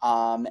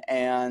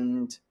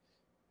 And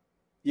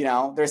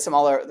there's a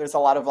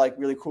lot of like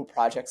really cool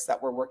projects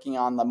that we're working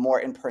on. The more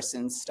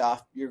in-person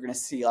stuff, you're going to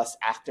see us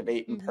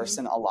activate in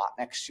person a lot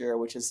next year,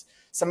 which is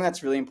something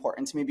that's really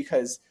important to me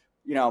because,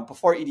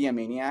 before EDM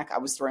Maniac, I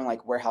was throwing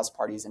like warehouse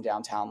parties in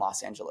downtown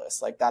Los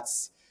Angeles. Like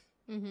that's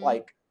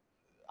like,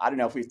 I don't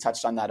know if we've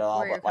touched on that at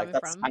all, but like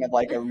that's kind of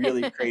like a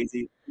really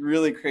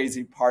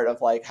crazy part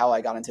of like how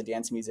I got into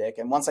dance music.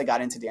 And once I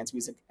got into dance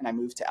music and I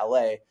moved to LA,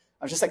 I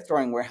was just like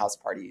throwing warehouse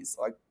parties,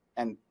 like,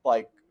 and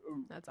like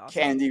That's awesome.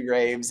 candy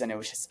raves, and it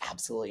was just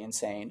absolutely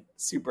insane.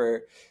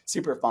 Super,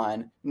 super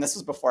fun. And this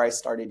was before I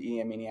started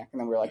EDM Maniac. And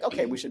then we were like,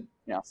 okay, we should,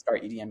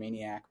 start EDM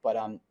Maniac. But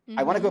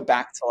I want to go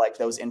back to like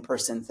those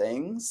in-person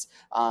things.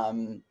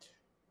 And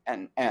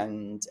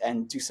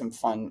do some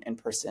fun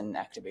in-person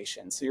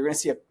activations. So you're going to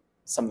see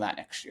some of that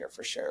next year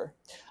for sure.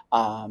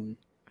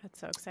 That's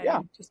so exciting.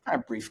 Yeah, just kind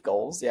of brief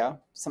goals. Yeah,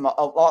 a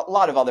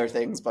lot of other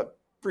things, but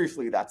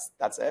briefly, that's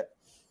it.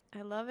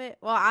 I love it.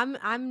 Well,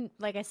 I'm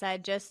like I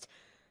said, just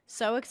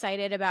so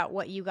excited about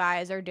what you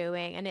guys are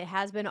doing, and it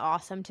has been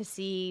awesome to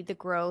see the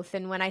growth.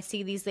 And when I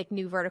see these like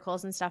new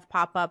verticals and stuff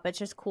pop up, it's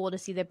just cool to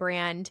see the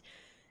brand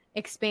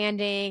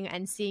expanding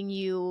and seeing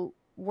you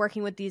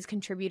working with these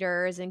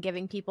contributors and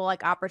giving people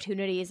like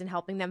opportunities and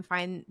helping them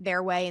find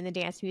their way in the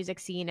dance music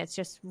scene. It's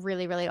just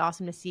really, really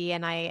awesome to see.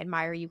 And I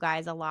admire you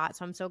guys a lot.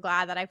 So I'm so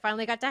glad that I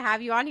finally got to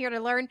have you on here to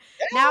learn.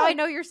 Yeah. Now I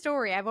know your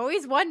story. I've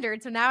always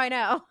wondered. So now I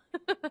know.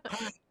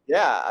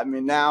 Yeah. I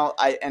mean,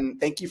 and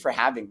thank you for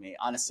having me.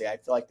 Honestly, I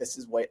feel like this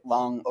is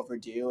long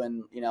overdue,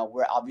 and,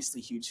 we're obviously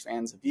huge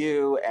fans of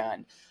you.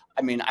 And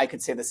I mean, I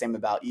could say the same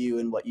about you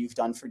and what you've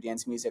done for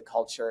dance music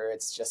culture.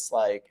 It's just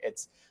like,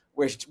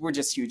 we're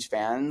just huge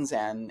fans,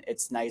 and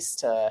it's nice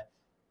to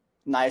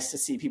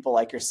see people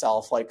like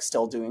yourself like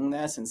still doing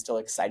this and still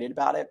excited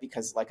about it,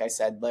 because like I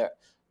said, the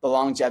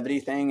longevity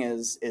thing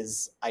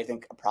is I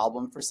think a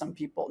problem for some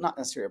people. Not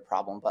necessarily a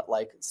problem, but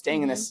like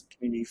staying in this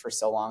community for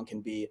so long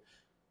can be,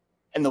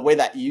 and the way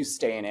that you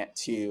stay in it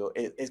too,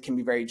 it can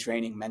be very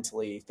draining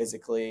mentally,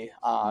 physically.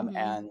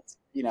 And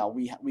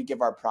we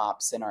give our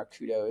props and our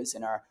kudos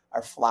and our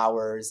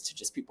flowers to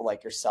just people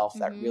like yourself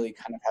that really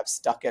kind of have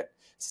stuck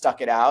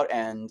it out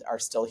and are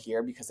still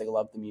here because they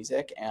love the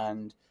music.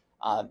 And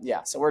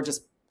so we're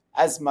just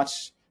as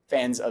much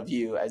fans of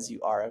you as you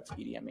are of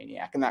EDM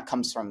Maniac, and that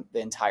comes from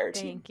the entire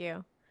team. Thank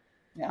you.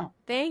 Yeah.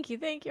 Thank you.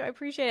 I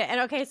appreciate it.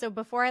 And okay, so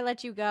before I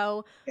let you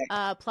go,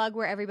 plug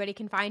where everybody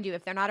can find you.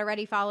 If they're not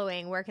already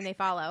following, where can they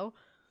follow?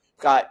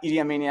 Got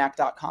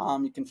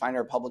edmmaniac.com. You can find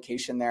our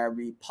publication there.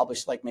 We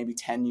publish like maybe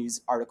 10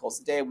 news articles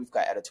a day. We've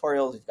got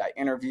editorials, we've got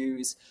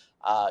interviews.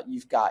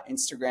 You've got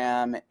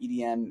Instagram,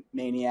 EDM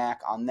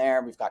Maniac on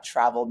there. We've got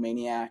Travel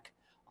Maniac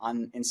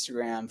on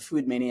Instagram,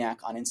 Food Maniac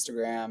on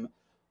Instagram,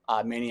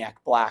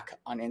 Maniac Black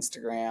on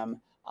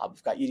Instagram.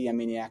 We've got EDM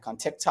Maniac on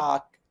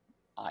TikTok,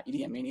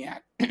 EDM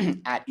Maniac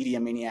at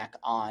EDM Maniac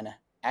on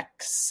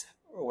X,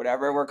 or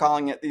whatever we're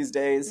calling it these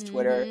days,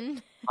 Twitter.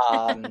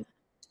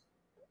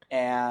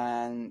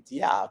 And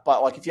yeah,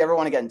 but like if you ever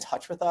want to get in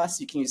touch with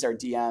us, you can use our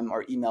DM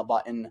or email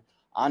button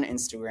on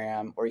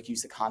Instagram, or you can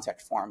use the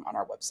contact form on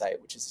our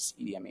website, which is just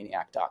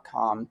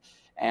edmmaniac.com.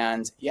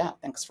 And yeah,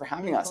 thanks for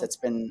having us. It's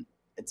been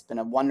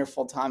a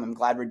wonderful time. I'm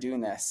glad we're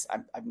doing this.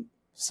 I'm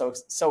so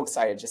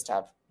excited just to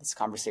have this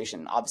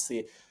conversation.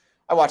 Obviously,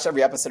 I watched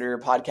every episode of your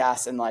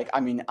podcast, and like,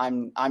 I mean,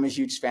 I'm a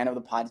huge fan of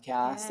the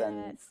podcast,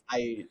 and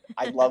I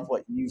love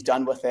what you've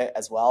done with it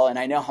as well. And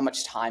I know how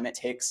much time it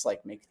takes,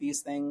 like, make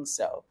these things.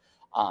 So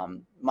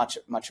much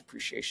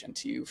appreciation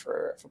to you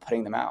for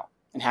putting them out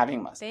and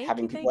having us,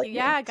 having people like you.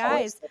 Yeah,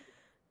 guys.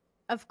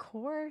 Of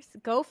course.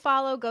 Go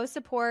follow, go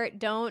support.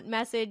 Don't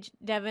message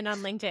Devin on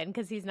LinkedIn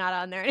because he's not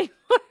on there anymore.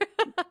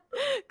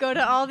 Go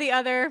to all the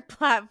other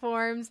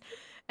platforms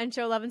and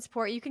show love and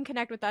support. You can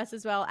connect with us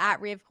as well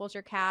at Rave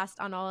Culture Cast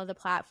on all of the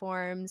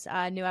platforms.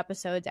 New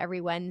episodes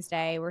every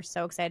Wednesday. We're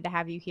so excited to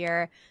have you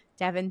here.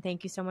 Devin,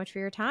 thank you so much for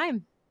your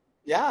time.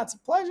 Yeah, it's a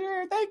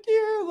pleasure. Thank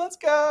you. Let's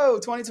go.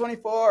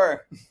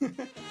 2024.